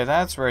 Okay,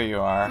 that's where you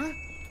are. I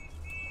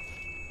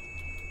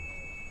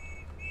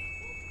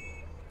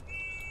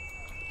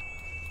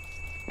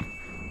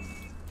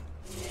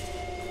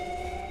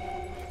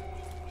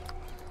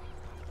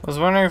was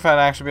wondering if I'd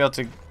actually be able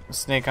to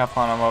sneak up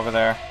on him over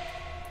there.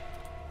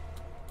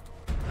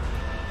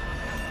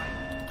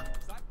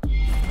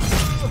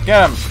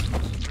 Get him!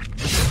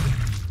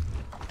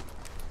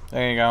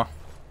 There you go.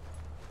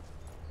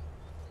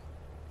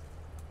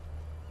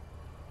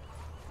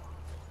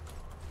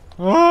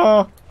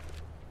 Ah!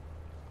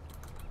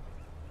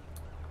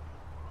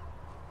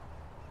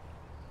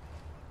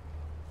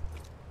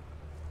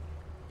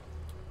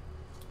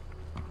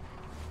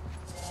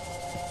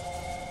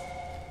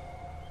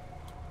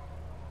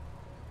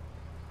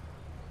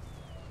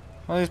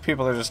 Well, these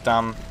people are just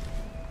dumb.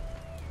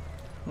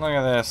 Look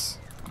at this.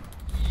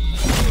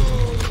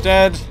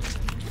 Dead.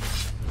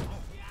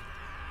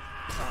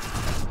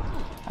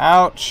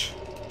 Ouch.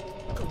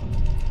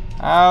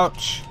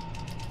 Ouch.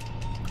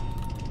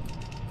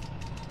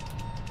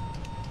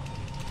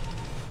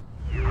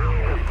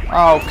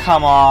 Oh,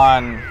 come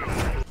on.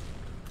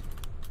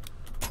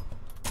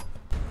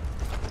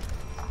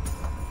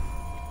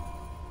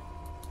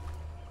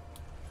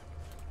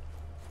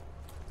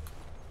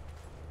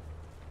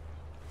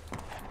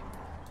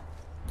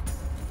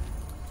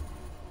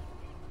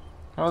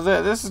 Oh,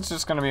 this is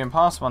just going to be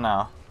impossible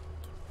now.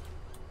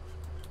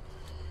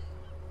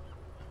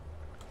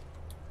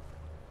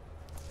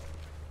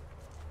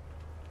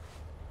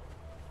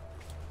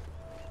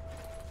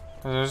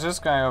 There's this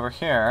guy over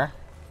here.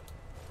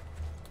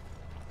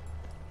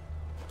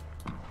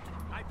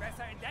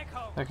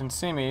 They can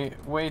see me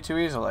way too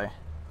easily.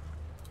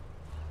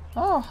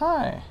 Oh,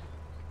 hi.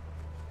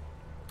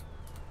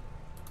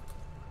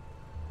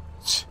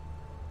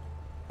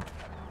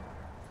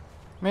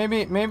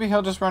 Maybe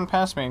he'll just run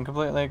past me and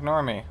completely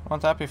ignore me.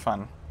 Won't that be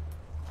fun?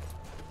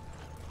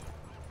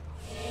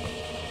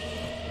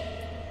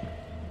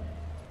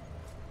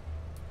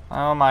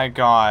 Oh my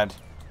god.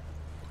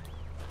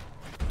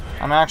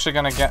 I'm actually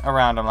gonna get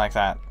around him like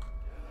that.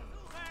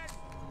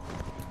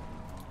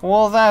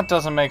 Well, that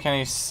doesn't make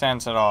any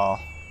sense at all.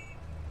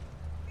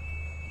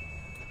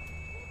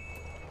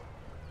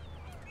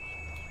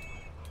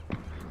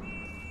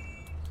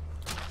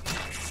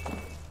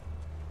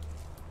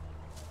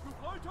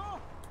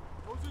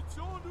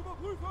 Position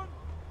überprüfen!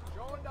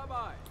 Schon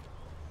dabei!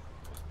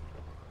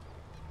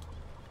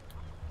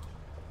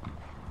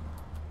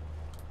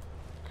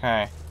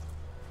 Okay.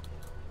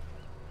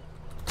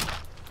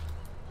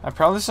 I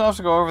probably still have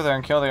to go over there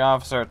and kill the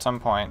officer at some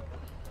point.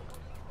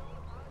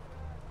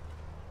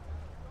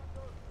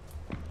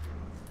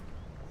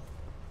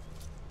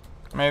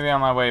 Maybe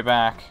on my way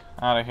back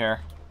out of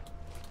here.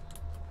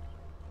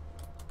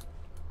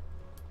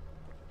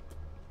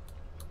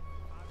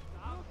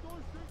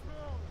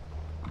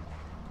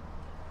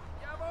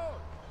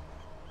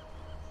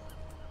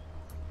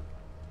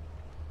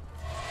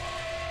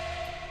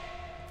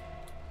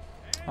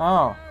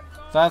 Oh,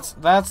 that's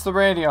the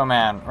radio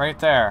man right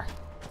there.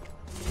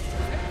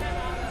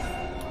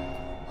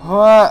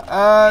 What?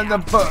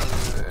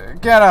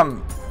 Get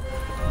him!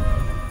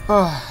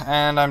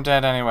 And I'm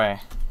dead anyway.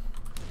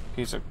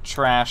 Piece of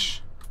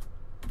trash.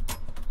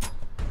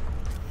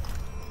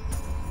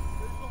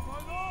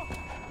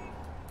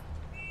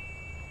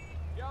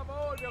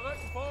 Jawohl, wir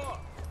rücken vor!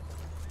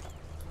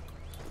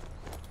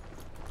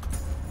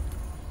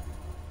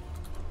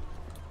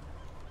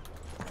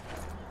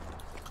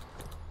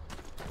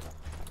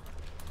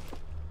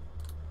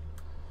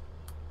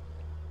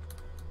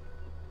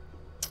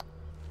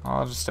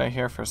 I'll just stay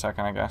here for a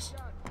second, I guess.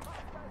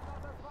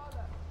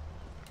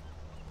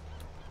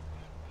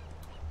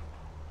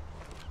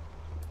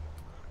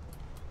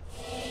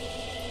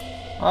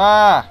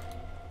 Ah!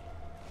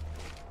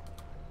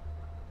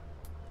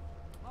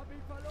 Hab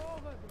ihn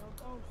verloren!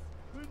 Drauf aus!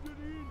 Findet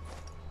ihn!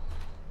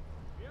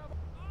 Wir haben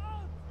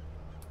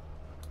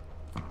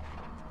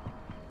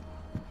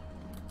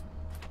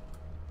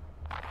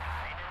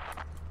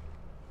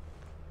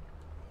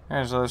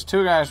Okay, so there's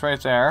two guys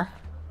right there.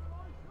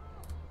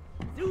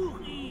 Such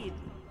ihn!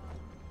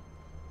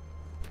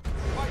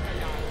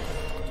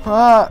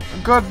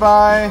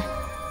 Goodbye.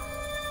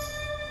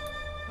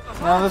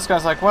 Now this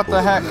guy's like, what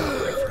the heck?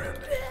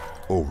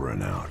 Over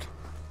and out.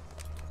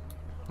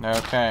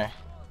 Okay.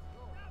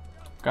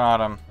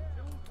 Got him.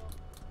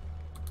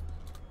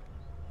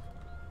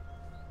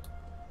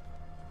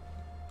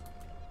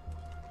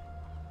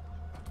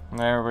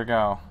 There we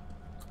go.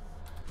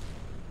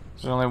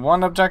 There's only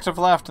one objective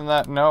left in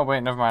that. No,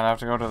 wait, never mind. I have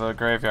to go to the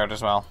graveyard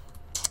as well.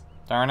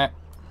 Darn it.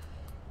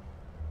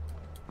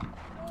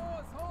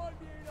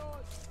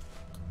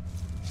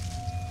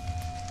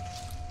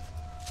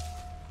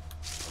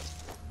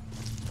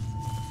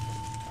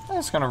 I'm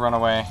just gonna run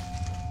away.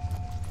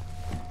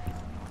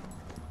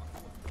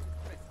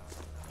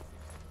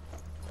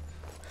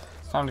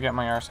 It's time to get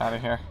my arse out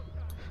of here.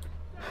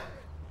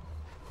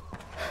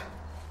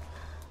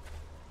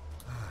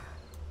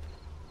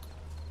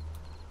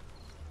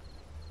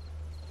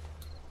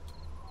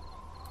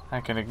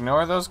 I can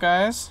ignore those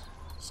guys.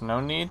 There's no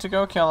need to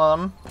go kill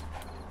them.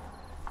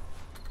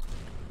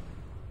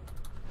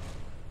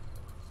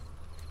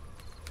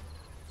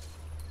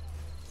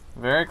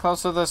 Very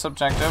close to this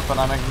objective, but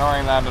I'm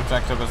ignoring that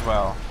objective as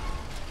well.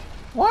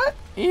 What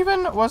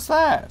even was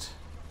that?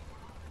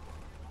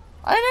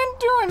 I didn't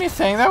do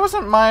anything. That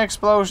wasn't my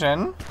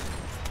explosion.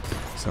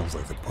 Sounds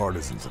like the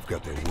partisans have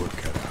got their work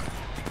cut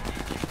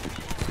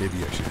out.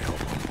 Maybe I should help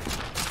them.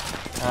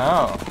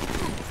 Oh.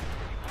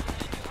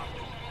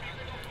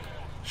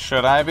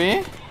 Should I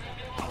be?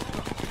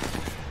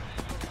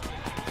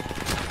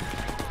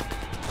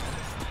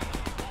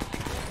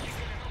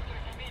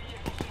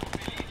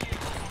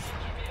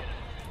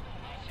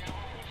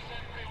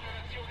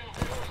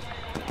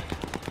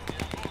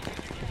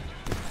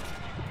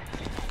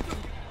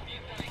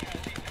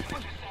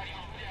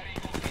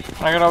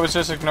 I could always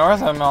just ignore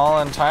them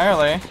all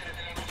entirely.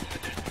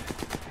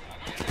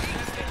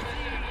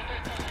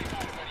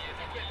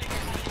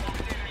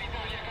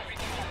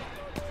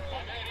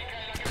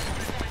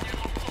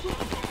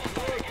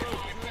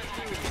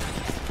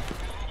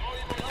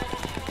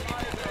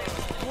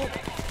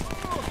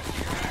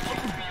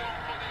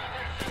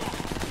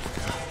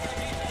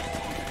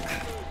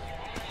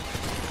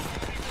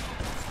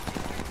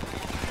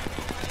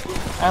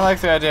 I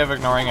like the idea of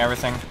ignoring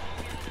everything.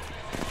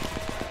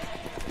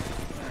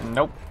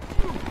 Nope.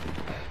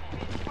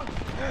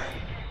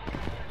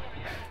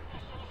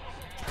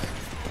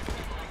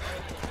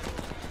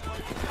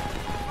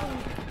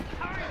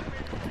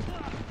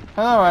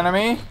 Hello,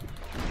 enemy.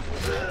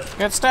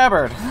 Get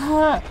stabbered.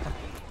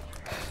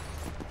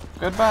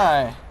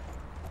 Goodbye.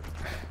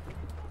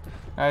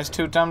 Guy's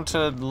too dumb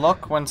to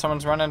look when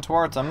someone's running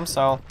towards him,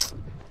 so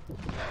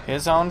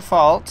his own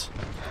fault.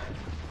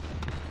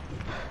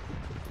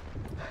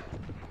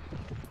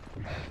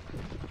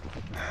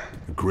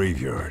 The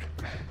graveyard.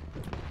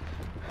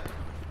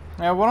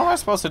 Now, what am I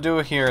supposed to do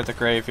here at the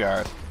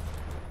graveyard?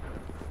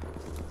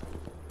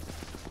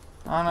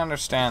 I don't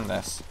understand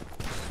this.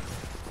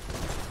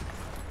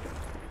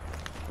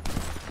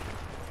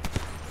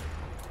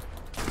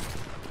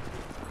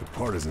 The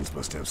partisans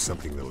must have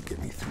something that'll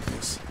get me through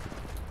this.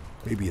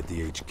 Maybe at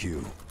the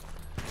HQ.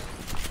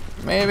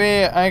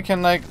 Maybe I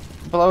can, like,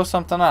 blow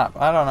something up.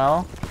 I don't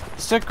know.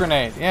 Stick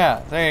grenade.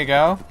 Yeah, there you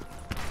go.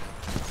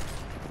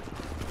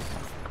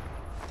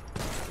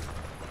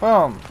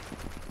 Boom.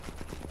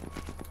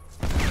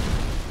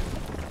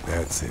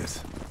 That's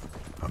it.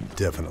 I'm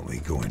definitely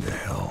going to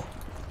hell.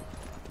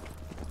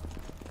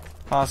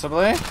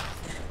 Possibly.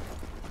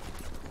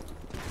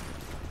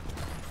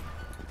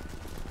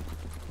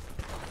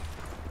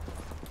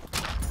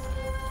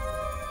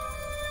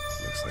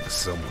 Looks like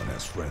someone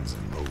has friends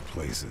in low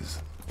places.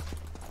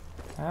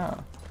 Oh.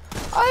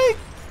 I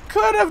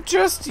could have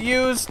just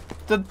used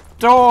the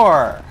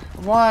door.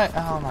 Why?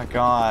 Oh my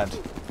god.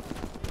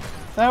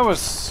 That was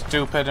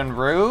stupid and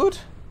rude.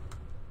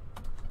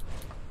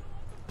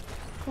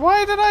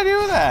 Why did I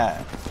do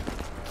that?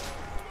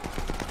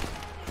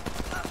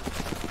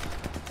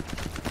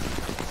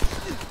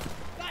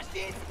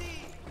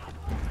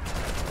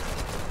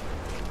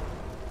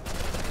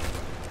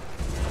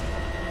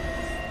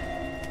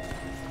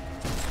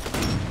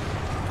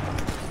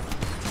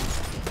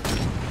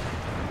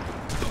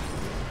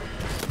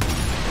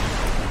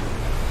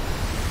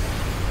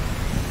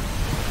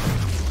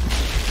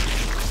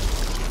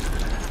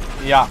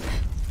 Yuck.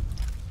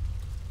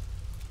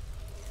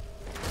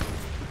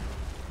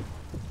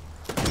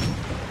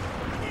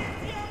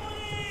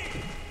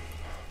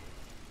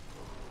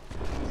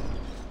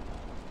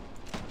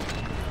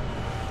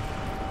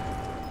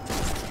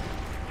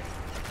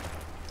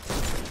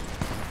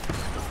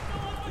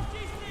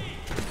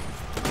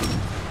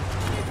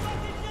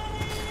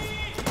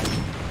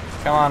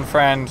 Come on,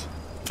 friend.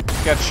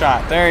 Get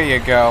shot. There you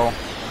go.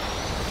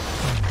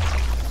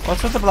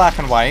 What's with the black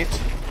and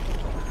white?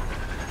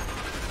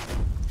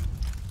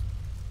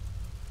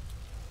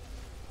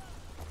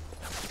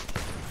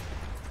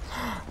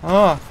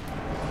 Oh.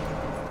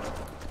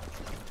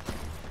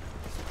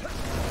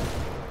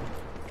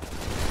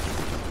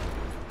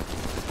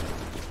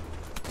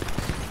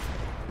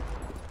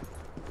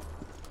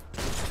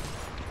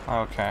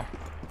 Okay.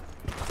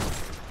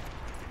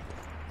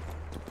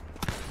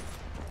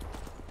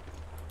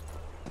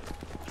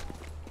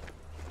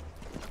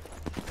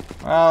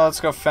 Well,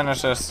 let's go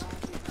finish this.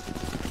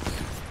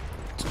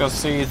 Let's go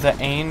see the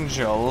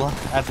angel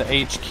at the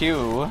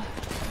HQ.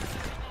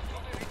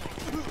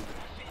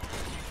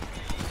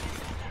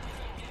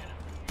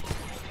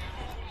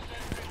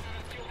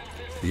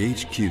 The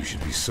HQ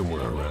should be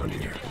somewhere around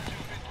here.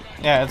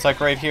 Yeah, it's like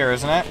right here,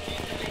 isn't it?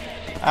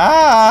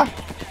 Ah!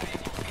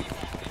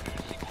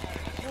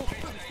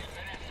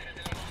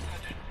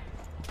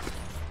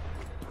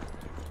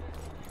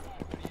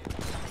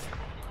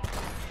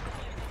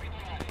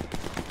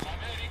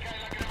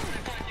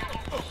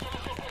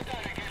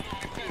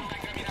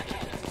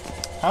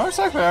 How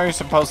exactly are you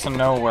supposed to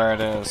know where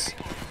it is?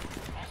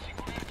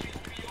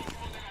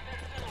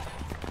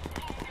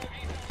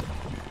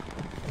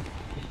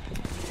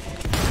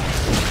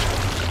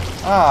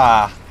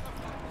 Ah!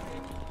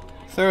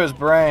 Through his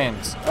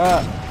brains.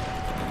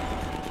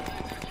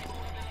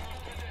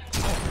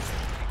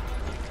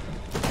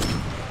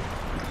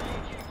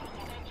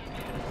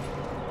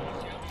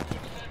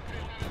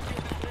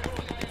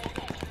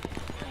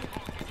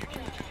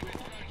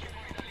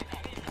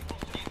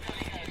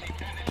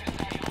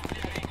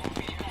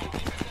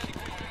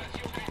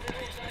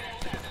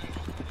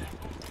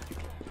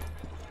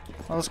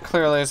 Well, this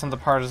clearly isn't the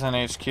partisan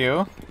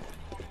HQ.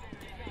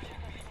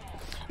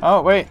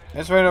 Oh, wait.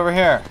 It's right over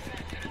here.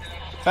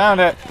 Found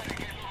it.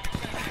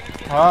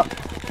 Oh.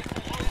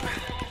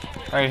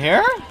 Right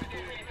here?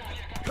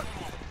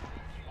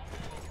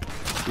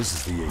 This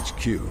is the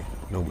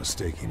HQ. No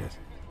mistaking it.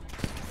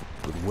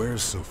 But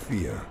where's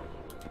Sophia?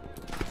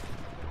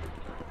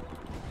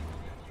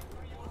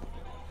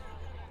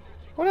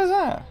 What is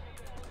that?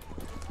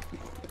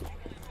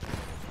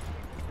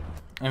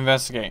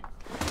 Investigate.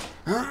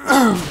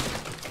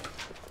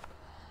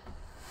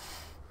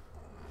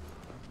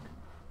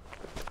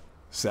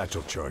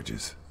 Satchel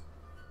charges.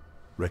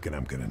 Reckon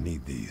I'm gonna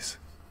need these.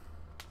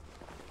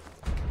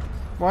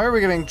 Why are we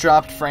getting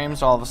dropped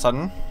frames all of a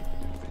sudden?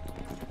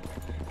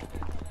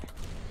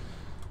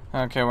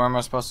 Okay, where am I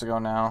supposed to go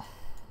now?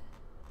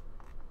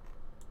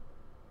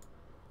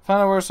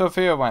 Found out where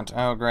Sophia went.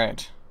 Oh,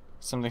 great.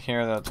 Something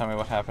here that'll tell me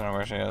what happened and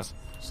where she is.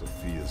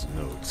 Sophia's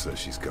note says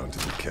she's gone to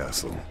the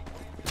castle.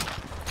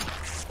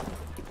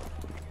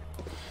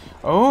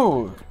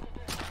 Oh,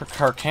 her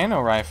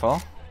Carcano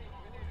rifle.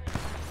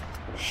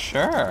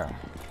 Sure.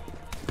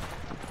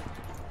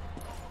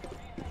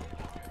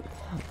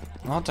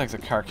 I'll take the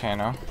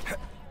Carcano.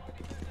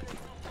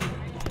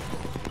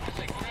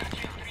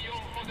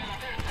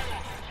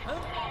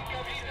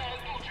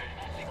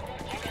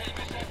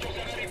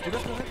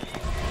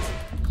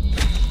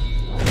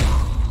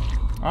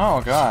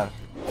 Oh god.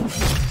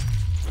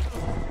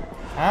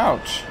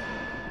 Ouch.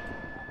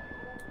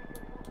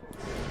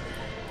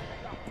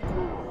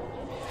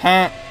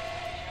 Huh.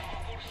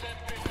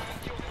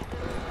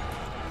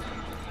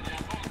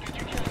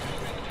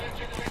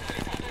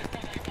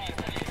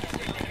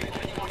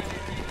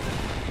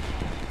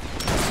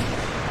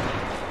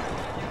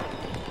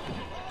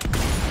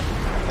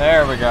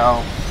 There we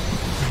go.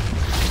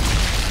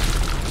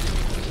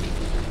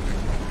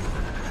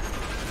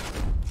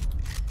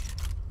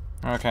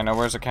 Okay, now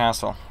where's the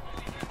castle?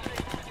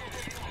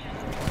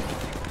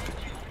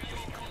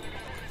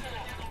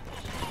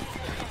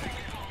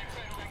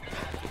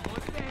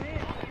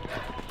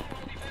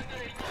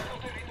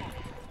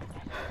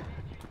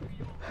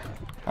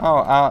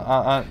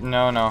 Oh,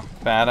 no,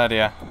 bad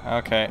idea.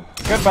 Okay,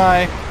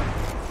 goodbye.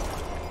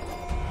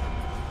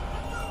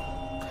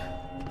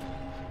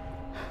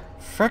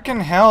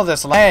 Frickin' hell,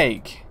 this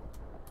leg.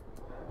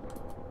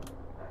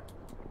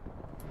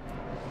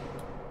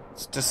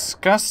 It's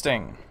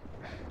disgusting.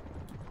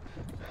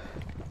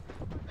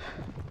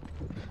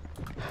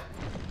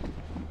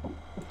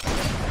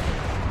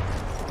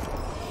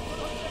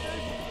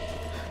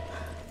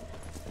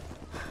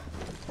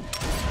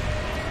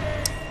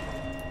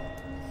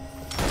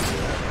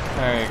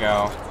 There you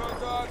go.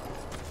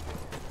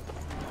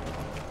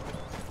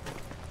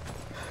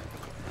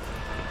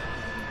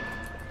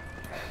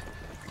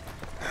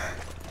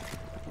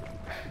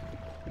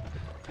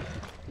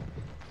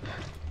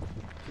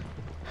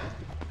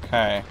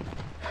 Okay.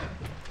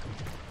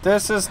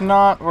 This is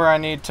not where I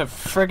need to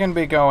friggin'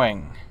 be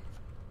going.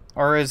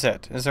 Or is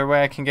it? Is there a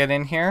way I can get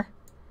in here?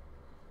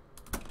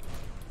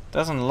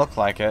 Doesn't look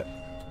like it.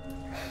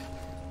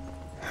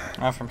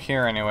 Not from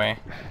here anyway.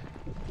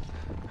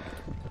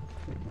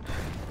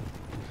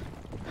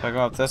 If I go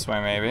up this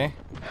way, maybe.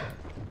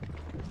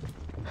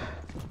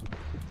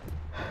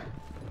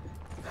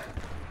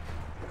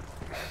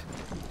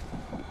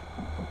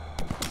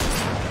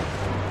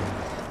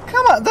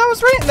 Come on, that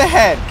was right in the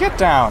head! Get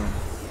down!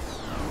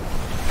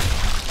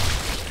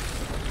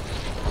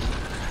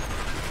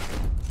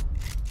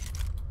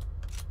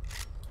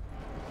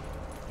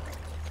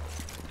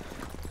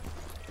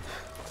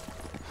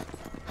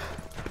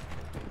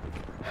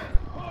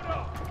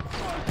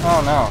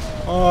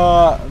 Oh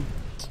no.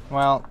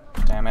 Well,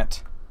 damn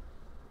it.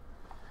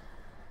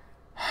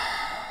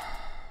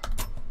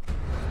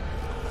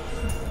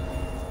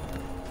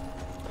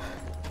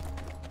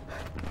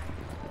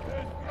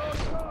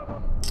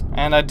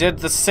 And I did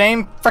the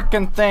same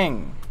frickin'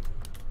 thing.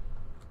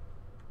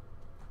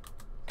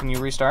 Can you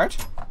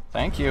restart?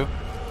 Thank you.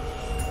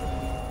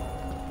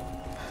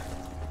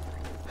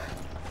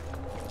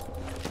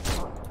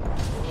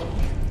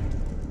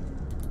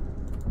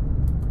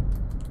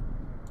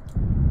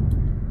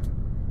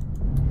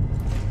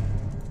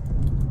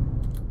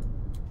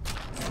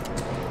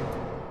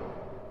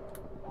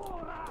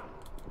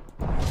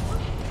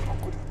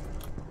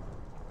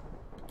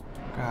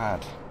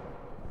 God.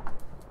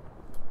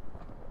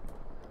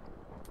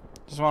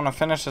 Just want to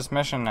finish this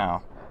mission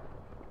now.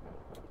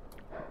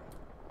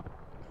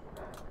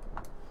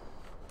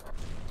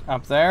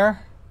 Up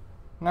there?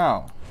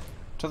 No.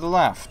 To the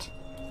left.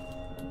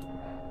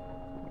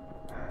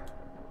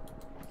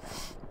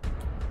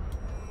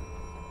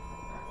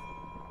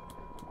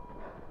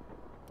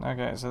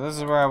 Okay, so this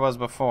is where I was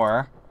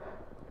before.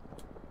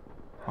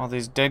 All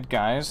these dead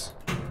guys.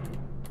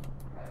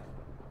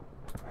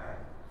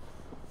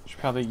 Should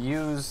probably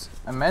use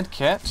a med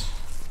kit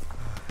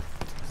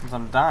since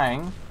I'm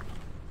dying.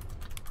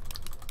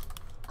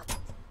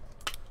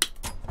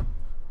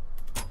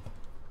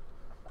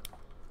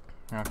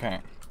 Okay.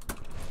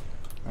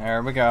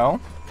 There we go.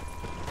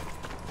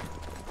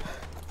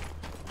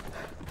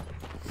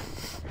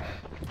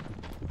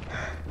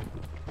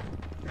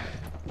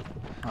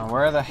 Now,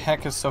 where the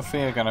heck is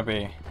Sophia gonna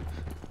be?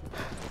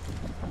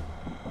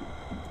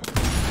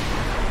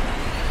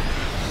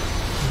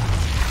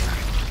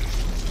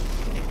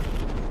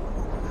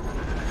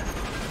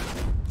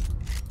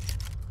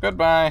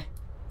 Goodbye.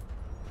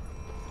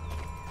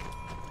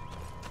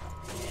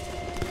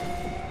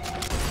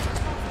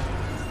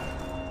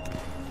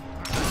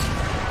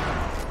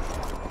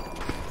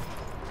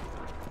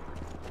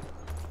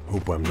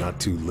 Hope I'm not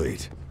too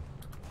late.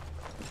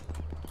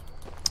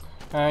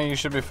 You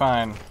should be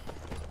fine.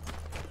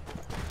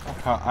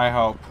 I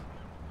hope.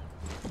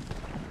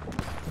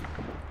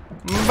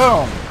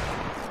 Boom!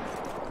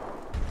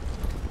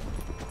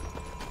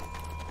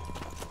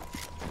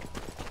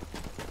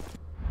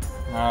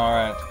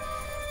 Alright.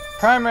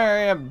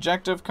 Primary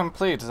objective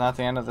complete. Is that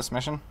the end of this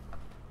mission?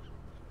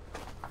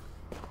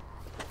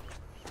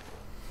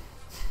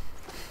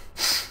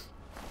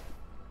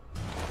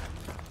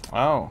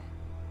 Oh.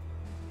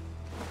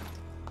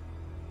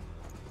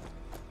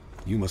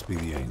 You must be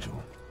the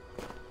angel.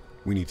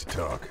 We need to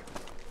talk.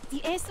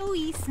 The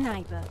SOE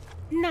sniper.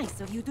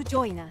 Nice of you to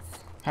join us.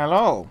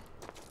 Hello.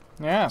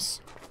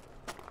 Yes.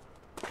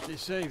 She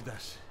saved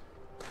us.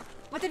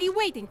 What are you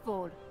waiting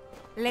for?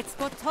 Let's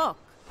go talk.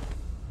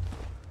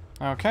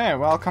 Okay,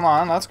 well, come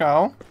on, let's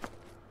go.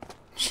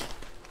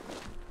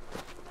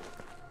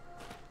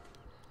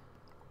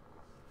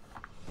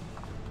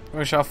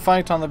 We shall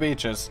fight on the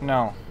beaches.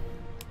 No.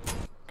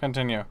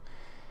 Continue.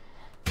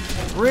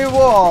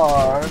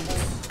 Rewards!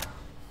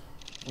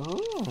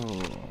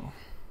 Ooh.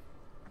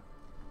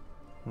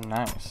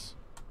 Nice.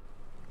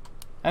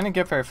 I didn't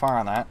get very far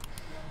on that.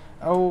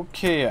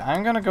 Okay,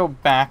 I'm gonna go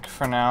back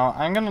for now.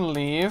 I'm gonna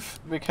leave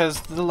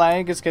because the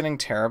lag is getting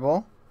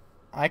terrible.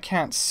 I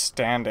can't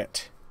stand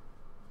it.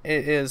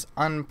 It is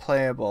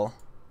unplayable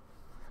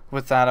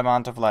with that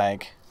amount of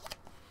lag.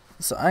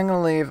 So I'm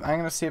gonna leave. I'm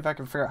gonna see if I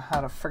can figure out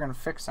how to friggin'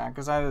 fix that,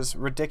 because that is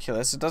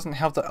ridiculous. It doesn't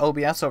help that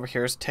OBS over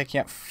here is taking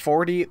up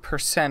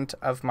 40%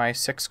 of my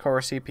 6-core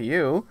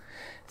CPU.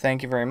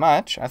 Thank you very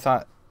much. I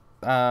thought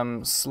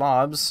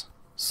Streamlabs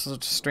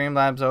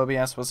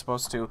OBS was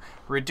supposed to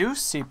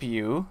reduce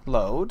CPU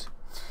load,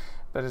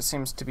 but it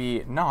seems to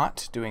be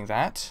not doing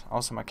that.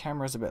 Also, my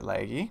camera is a bit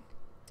laggy,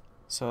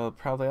 so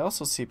probably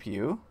also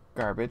CPU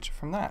garbage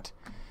from that.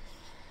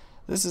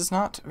 This is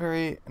not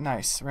very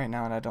nice right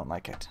now, and I don't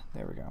like it.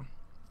 There we go.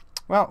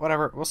 Well,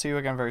 whatever. We'll see you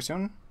again very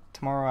soon.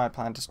 Tomorrow I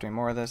plan to stream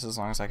more of this as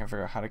long as I can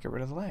figure out how to get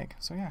rid of the lag.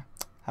 So yeah,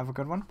 have a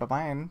good one.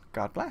 Bye-bye, and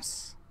God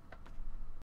bless.